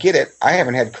being, I get it. I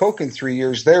haven't had Coke in 3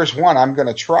 years. There's one. I'm going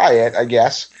to try it, I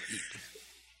guess.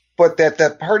 But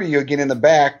that part of you again in the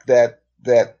back that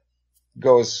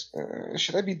goes,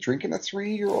 should I be drinking a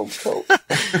 3-year-old Coke?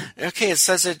 Okay, it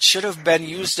says it should have been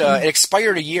used. It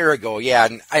expired a year ago. Yeah,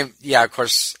 and of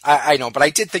course, I know, but I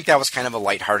did think that was kind of a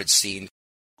lighthearted scene.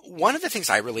 One of the things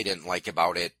I really didn't like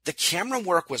about it, the camera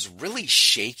work was really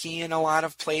shaky in a lot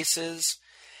of places.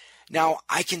 Now,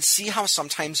 I can see how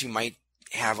sometimes you might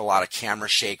have a lot of camera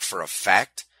shake for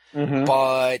effect,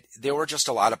 but there were just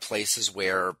a lot of places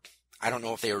where, I don't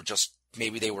know if they were just,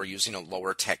 maybe they were using a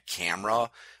lower tech camera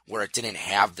where it didn't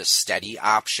have the steady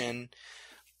option,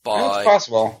 but It's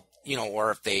possible.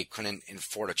 Or if they couldn't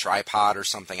afford a tripod or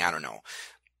something, I don't know.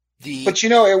 But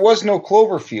it was no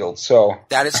Cloverfield, so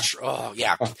that is true. Oh,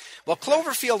 yeah. Well,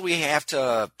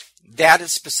 Cloverfield, that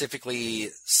is specifically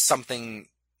something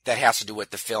that has to do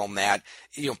with the film that,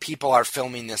 people are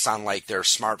filming this on like their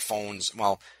smartphones.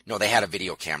 Well, no, they had a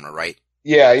video camera, right?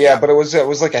 Yeah, but it was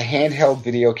like a handheld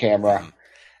video camera.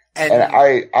 And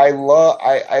I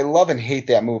love and hate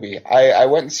that movie. I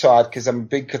went and saw it because I'm a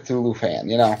big Cthulhu fan,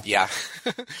 Yeah.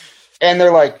 And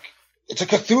they're like, it's a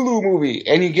Cthulhu movie.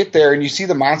 And you get there and you see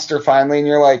the monster finally and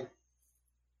you're like,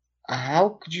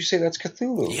 how could you say that's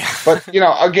Cthulhu? Yeah. But,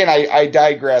 again, I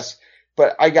digress.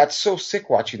 But I got so sick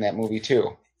watching that movie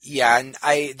too. Yeah, and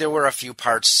there were a few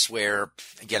parts where,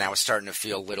 again, I was starting to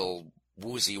feel a little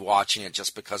woozy watching it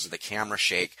just because of the camera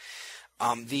shake.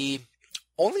 The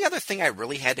only other thing I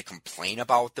really had to complain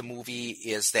about the movie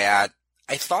is that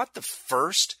I thought the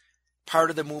first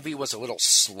part of the movie was a little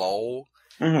slow,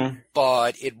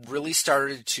 but it really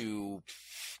started to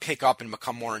pick up and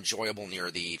become more enjoyable near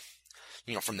the,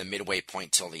 from the midway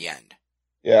point till the end.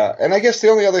 Yeah, and I guess the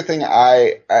only other thing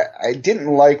I didn't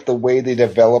like the way they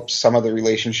developed some of the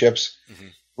relationships,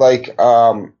 like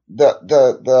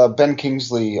the Ben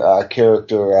Kingsley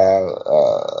character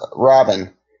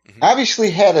Robin, obviously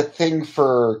had a thing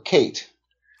for Kate,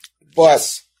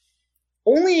 but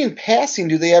only in passing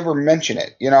do they ever mention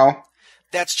it.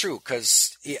 That's true,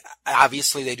 because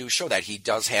obviously they do show that he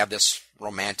does have this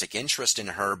romantic interest in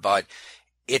her, but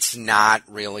it's not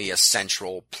really a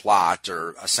central plot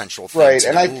or a central thing. Right, to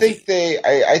and the I movie. think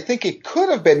I think it could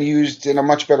have been used in a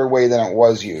much better way than it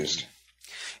was used.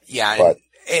 Yeah, but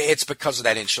it's because of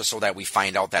that interest, so that we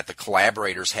find out that the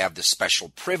collaborators have this special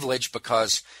privilege,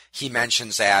 because he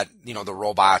mentions that, the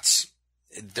robots,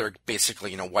 they're basically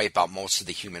going to wipe out most of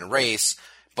the human race,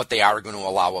 but they are going to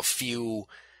allow a few,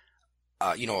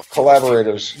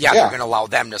 collaborators. They're going to allow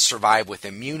them to survive with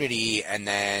immunity, and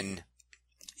then,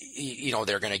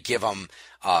 they're going to give them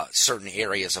certain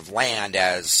areas of land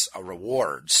as a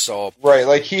reward. So right,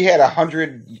 like he had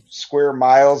 100 square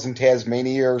miles in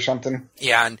Tasmania or something.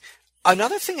 Yeah, and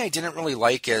another thing I didn't really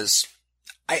like is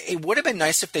it would have been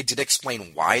nice if they did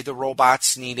explain why the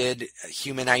robots needed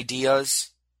human ideas.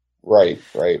 Right.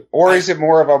 Or is it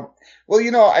more of a? Well,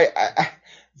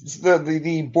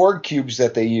 the Borg cubes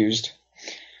that they used.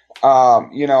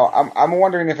 I'm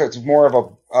wondering if it's more of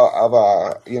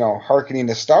a hearkening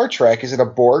to Star Trek. Is it a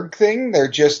Borg thing? They're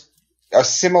just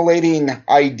assimilating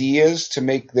ideas to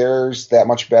make theirs that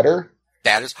much better.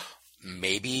 That is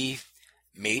maybe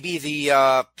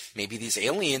these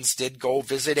aliens did go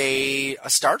visit a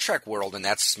Star Trek world, and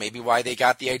that's maybe why they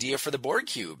got the idea for the Borg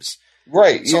cubes.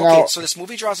 Right. So this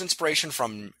movie draws inspiration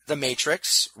from The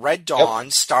Matrix, Red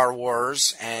Dawn, Star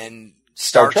Wars, and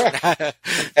Star Trek.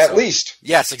 At least.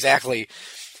 Yes, exactly.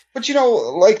 But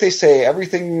like they say,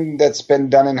 everything that's been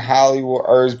done in Hollywood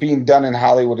or is being done in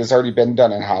Hollywood has already been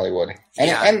done in Hollywood.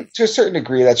 And to a certain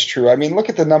degree, that's true. I mean, look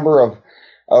at the number of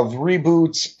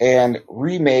reboots and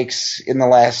remakes in the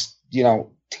last,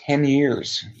 10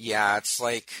 years. Yeah, it's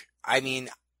like,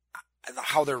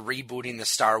 how they're rebooting the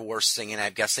Star Wars thing, and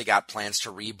I guess they got plans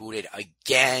to reboot it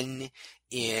again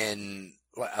in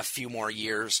a few more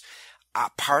years.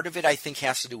 Part of it, I think,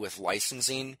 has to do with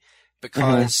licensing,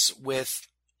 because with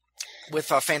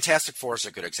Fantastic Four is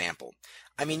a good example.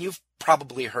 I mean, you've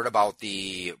probably heard about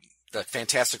the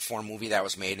Fantastic Four movie that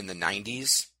was made in the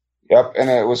 90s. Yep, and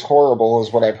it was horrible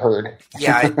is what I've heard.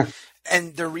 Yeah,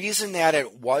 and the reason that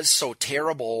it was so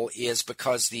terrible is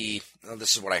because this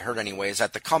is what I heard anyway, is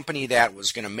that the company that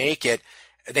was going to make it,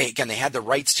 they had the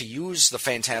rights to use the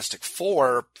Fantastic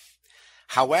Four.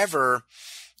 However,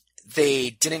 they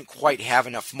didn't quite have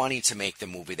enough money to make the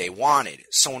movie they wanted.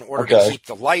 So in order to keep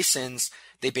the license,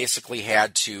 they basically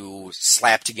had to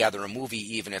slap together a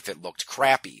movie even if it looked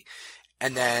crappy.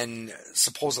 And then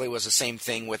supposedly it was the same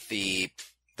thing with the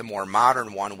more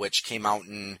modern one, which came out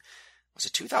in, was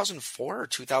it 2004 or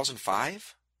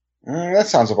 2005? That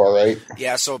sounds about right.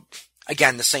 Yeah, so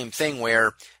again, the same thing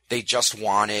where they just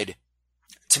wanted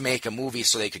to make a movie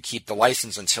so they could keep the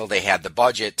license until they had the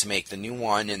budget to make the new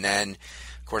one, and then,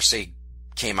 of course, they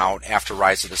came out after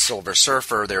Rise of the Silver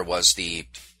Surfer, there was the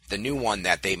new one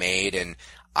that they made, and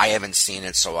I haven't seen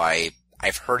it, so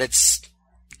I've heard it's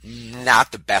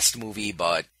not the best movie,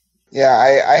 but... Yeah,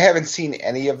 I haven't seen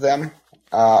any of them,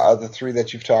 of the three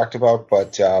that you've talked about,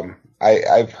 but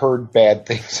I've heard bad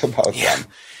things about them.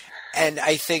 And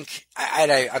I think,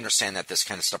 I understand that this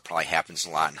kind of stuff probably happens a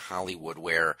lot in Hollywood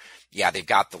where, yeah, they've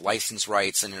got the license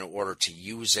rights, and in order to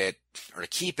use it, or to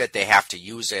keep it, they have to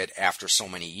use it after so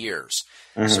many years.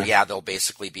 Mm-hmm. So yeah, they'll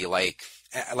basically be like,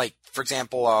 for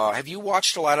example, have you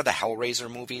watched a lot of the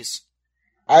Hellraiser movies?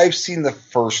 I've seen the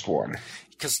first one.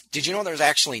 Because did you know there's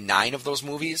actually 9 of those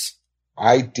movies?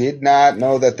 I did not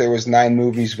know that there was 9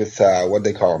 movies with, what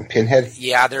they call them, Pinhead?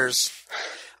 Yeah, there's...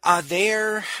 I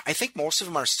think most of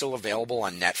them are still available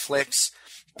on Netflix.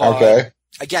 But okay.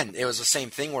 Again, it was the same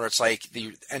thing where it's like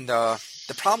the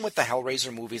problem with the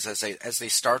Hellraiser movies as they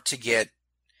start to get,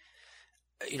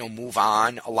 move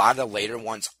on, a lot of the later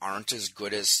ones aren't as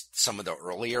good as some of the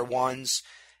earlier ones.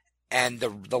 And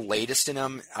the latest in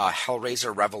them,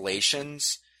 Hellraiser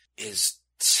Revelations, is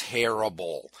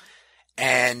terrible.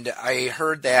 And I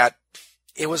heard that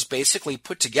it was basically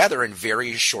put together in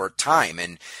very short time,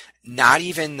 and not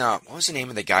even, what was the name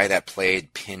of the guy that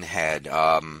played Pinhead?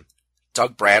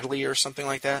 Doug Bradley or something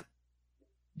like that?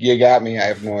 You got me. I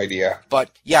have no idea. But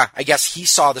yeah, I guess he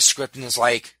saw the script and was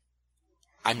like,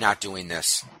 I'm not doing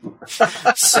this.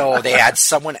 So they had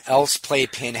someone else play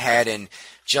Pinhead, and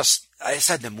just, I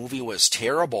said the movie was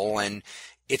terrible, and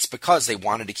it's because they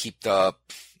wanted to keep the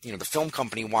film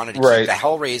company wanted to keep the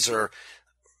Hellraiser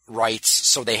rights,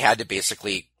 so they had to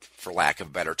basically, for lack of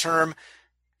a better term,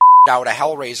 out a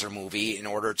Hellraiser movie in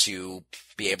order to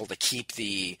be able to keep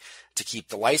the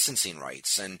licensing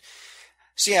rights. And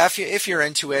so yeah, if you're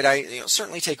into it,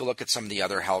 certainly take a look at some of the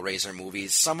other Hellraiser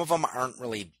movies. Some of them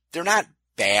they're not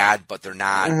bad, but they're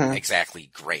not exactly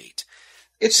great.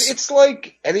 It's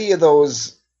like any of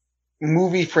those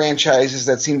movie franchises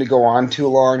that seem to go on too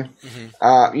long.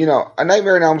 Mm-hmm. A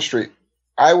Nightmare on Elm Street.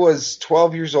 I was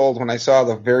 12 years old when I saw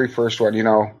the very first one,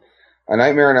 A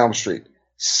Nightmare on Elm Street.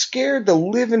 Scared the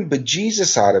living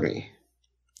bejesus out of me,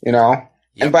 Yep.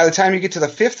 And by the time you get to the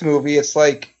 5th movie, it's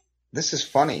like, this is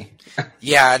funny.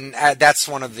 Yeah, and that's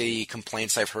one of the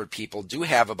complaints I've heard people do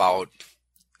have about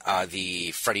the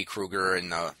Freddy Krueger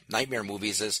and the Nightmare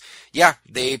movies is, yeah,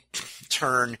 they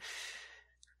turn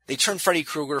Freddy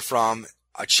Krueger from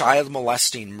a child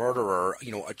molesting murderer,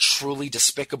 a truly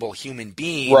despicable human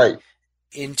being, right,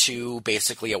 into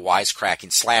basically a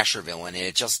wisecracking slasher villain. And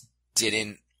it just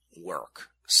didn't work.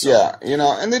 So. Yeah,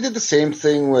 and they did the same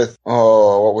thing with,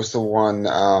 what was the one,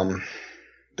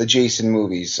 the Jason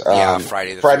movies.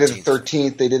 Friday the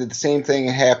 13th. They did the same thing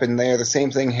happened there. The same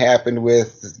thing happened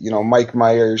with, Mike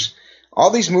Myers. All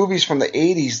these movies from the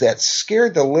 80s that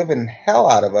scared the living hell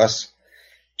out of us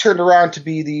turned around to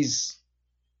be these,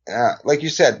 like you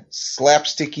said,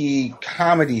 slapsticky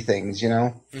comedy things,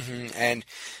 Mm-hmm. And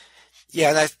yeah,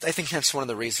 and I think that's one of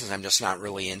the reasons I'm just not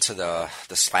really into the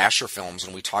slasher films.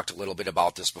 And we talked a little bit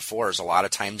about this before, is a lot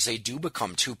of times they do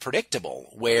become too predictable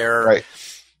where, right.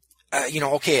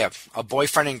 A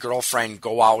boyfriend and girlfriend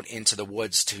go out into the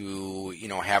woods to,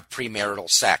 have premarital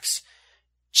sex.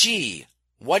 Gee,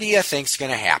 what do you think's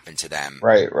going to happen to them?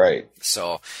 Right.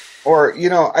 So, or,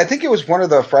 I think it was one of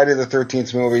the Friday the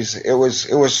 13th movies. It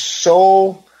was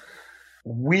so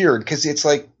weird because it's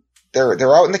like,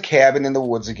 They're out in the cabin in the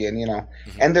woods again,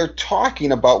 mm-hmm. and they're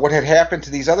talking about what had happened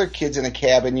to these other kids in a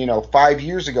cabin, 5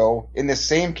 years ago in this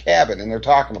same cabin, and they're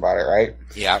talking about it, right?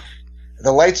 Yeah.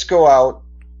 The lights go out.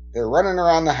 They're running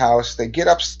around the house. They get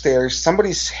upstairs.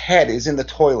 Somebody's head is in the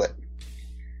toilet.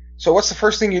 So what's the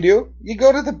first thing you do? You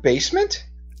go to the basement?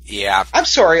 Yeah. I'm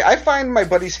sorry. I find my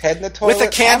buddy's head in the toilet. With a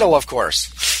candle, of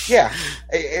course. Yeah.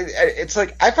 It's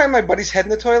like I find my buddy's head in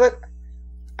the toilet.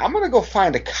 I'm going to go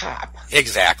find a cop.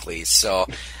 Exactly. So,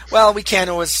 well, we can't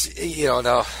always,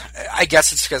 I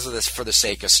guess it's because of this, for the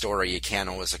sake of story, you can't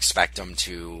always expect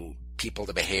people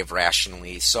to behave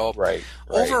rationally. So, right.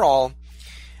 Overall,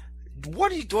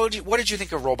 what did you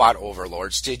think of Robot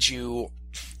Overlords? Do you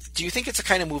think it's a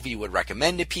kind of movie you would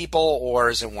recommend to people, or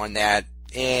is it one that,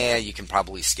 you can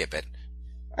probably skip it?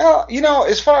 Well,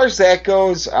 as far as that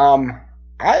goes,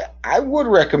 I would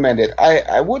recommend it.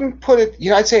 I wouldn't put it,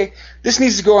 I'd say this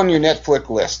needs to go on your Netflix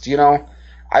list,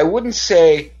 I wouldn't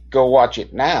say go watch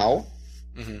it now,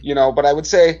 mm-hmm. But I would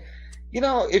say,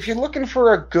 if you're looking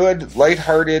for a good,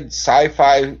 lighthearted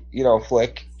sci-fi,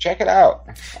 flick, check it out.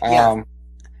 Yeah.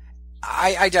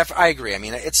 I agree. I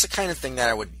mean, it's the kind of thing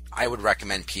that I would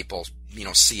recommend people,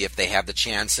 see if they have the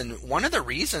chance. And one of the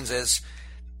reasons is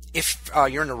if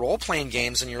you're into role-playing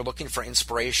games and you're looking for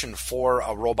inspiration for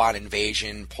a robot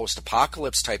invasion,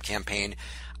 post-apocalypse type campaign,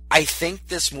 I think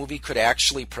this movie could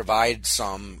actually provide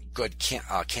some good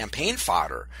campaign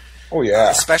fodder. Oh, yeah.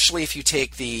 Especially if you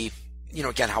take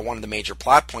again, how one of the major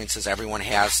plot points is everyone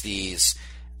has these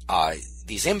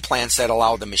implants that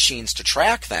allow the machines to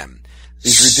track them.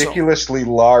 These ridiculously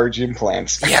large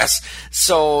implants. Yes.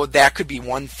 So that could be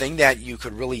one thing that you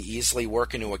could really easily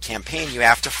work into a campaign. You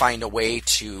have to find a way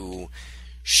to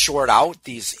short out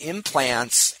these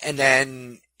implants, and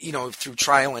then, through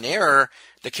trial and error,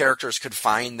 the characters could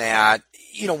find that,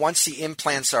 once the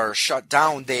implants are shut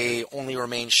down, they only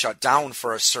remain shut down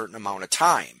for a certain amount of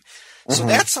time. So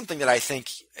that's something that I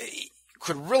think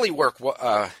could really work,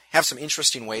 have some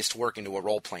interesting ways to work into a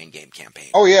role-playing game campaign.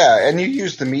 Oh, yeah, and you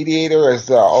use the mediator as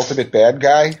the ultimate bad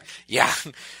guy. Yeah.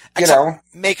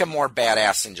 Make him more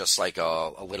badass than just like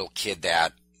a little kid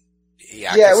that...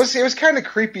 Yeah, it was kind of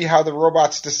creepy how the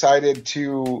robots decided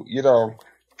to,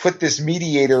 put this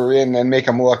mediator in and make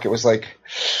him look. It was like...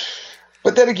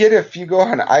 But then again, if you go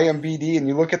on IMDb and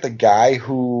you look at the guy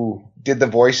who did the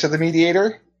voice of the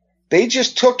mediator, they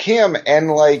just took him and,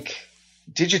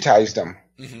 digitized him.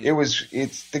 Mm-hmm.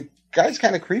 The guy's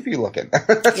kind of creepy looking.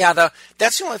 Yeah,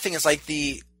 that's the only thing is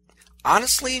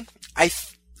honestly,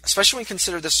 especially when you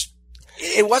consider this,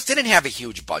 didn't have a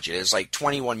huge budget. It was like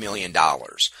 $21 million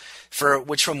for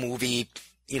a movie,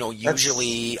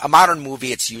 usually a modern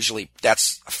movie,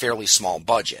 that's a fairly small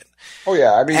budget. Oh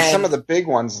yeah, I mean some of the big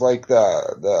ones like the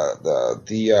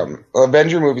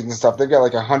Avenger movies and stuff, they've got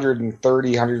like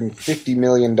 $150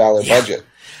 million budget.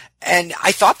 And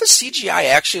I thought the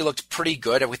CGI actually looked pretty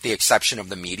good, with the exception of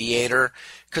the mediator,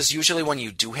 because usually when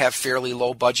you do have fairly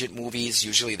low budget movies,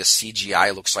 usually the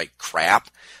CGI looks like crap.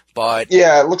 But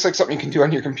yeah, it looks like something you can do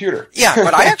on your computer. Yeah,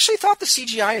 but I actually thought the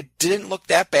CGI didn't look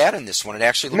that bad in this one. It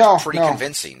actually looked pretty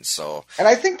convincing. So, and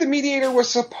I think the mediator was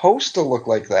supposed to look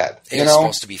like that. It was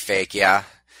supposed to be fake, yeah.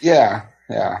 Yeah.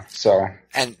 So,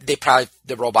 and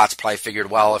the robots probably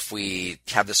figured, well, if we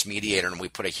have this mediator and we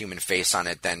put a human face on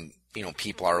it, then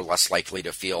people are less likely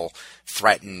to feel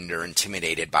threatened or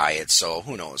intimidated by it. So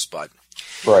who knows? But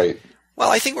right. Well,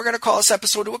 I think we're going to call this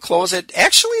episode to a close.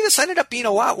 This ended up being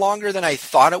a lot longer than I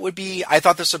thought it would be. I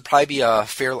thought this would probably be I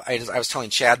was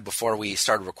telling Chad before we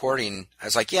started recording, I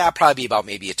was like, yeah, probably about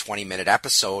maybe a 20-minute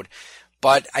episode.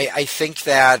 But I think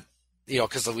that,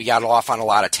 because we got off on a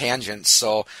lot of tangents.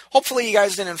 So hopefully you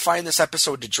guys didn't find this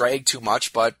episode to drag too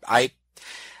much. But I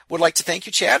would like to thank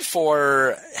you, Chad,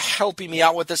 for helping me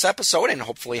out with this episode and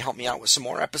hopefully help me out with some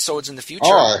more episodes in the future.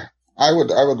 Oh, I would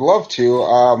love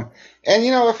to. And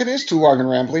if it is too long and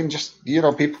rambling, just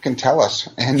people can tell us,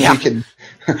 and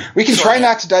we can try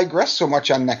not to digress so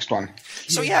much on next one.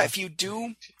 So yeah, if you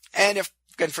do, and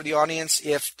again for the audience,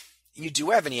 if you do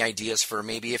have any ideas for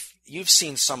maybe if you've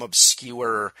seen some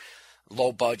obscure,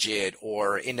 low budget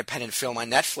or independent film on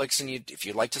Netflix, and if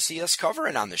you'd like to see us cover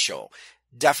it on the show,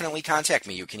 definitely contact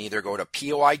me. You can either go to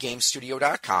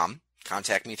poigamestudio.com,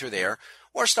 contact me through there,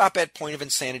 or stop at Point of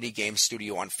Insanity Game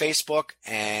Studio on Facebook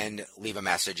and leave a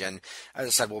message. And as I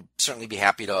said, we'll certainly be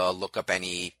happy to look up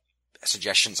any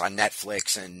suggestions on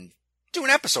Netflix and do an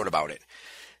episode about it.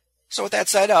 So with that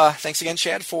said, thanks again,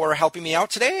 Chad, for helping me out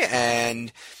today.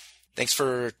 And thanks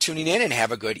for tuning in, and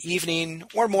have a good evening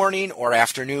or morning or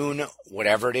afternoon,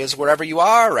 whatever it is, wherever you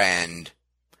are. And,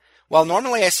 well,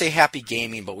 normally I say happy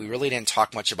gaming, but we really didn't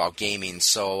talk much about gaming.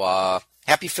 So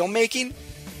happy filmmaking.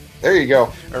 There you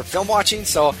go. Or film watching.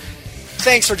 So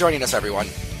thanks for joining us, everyone.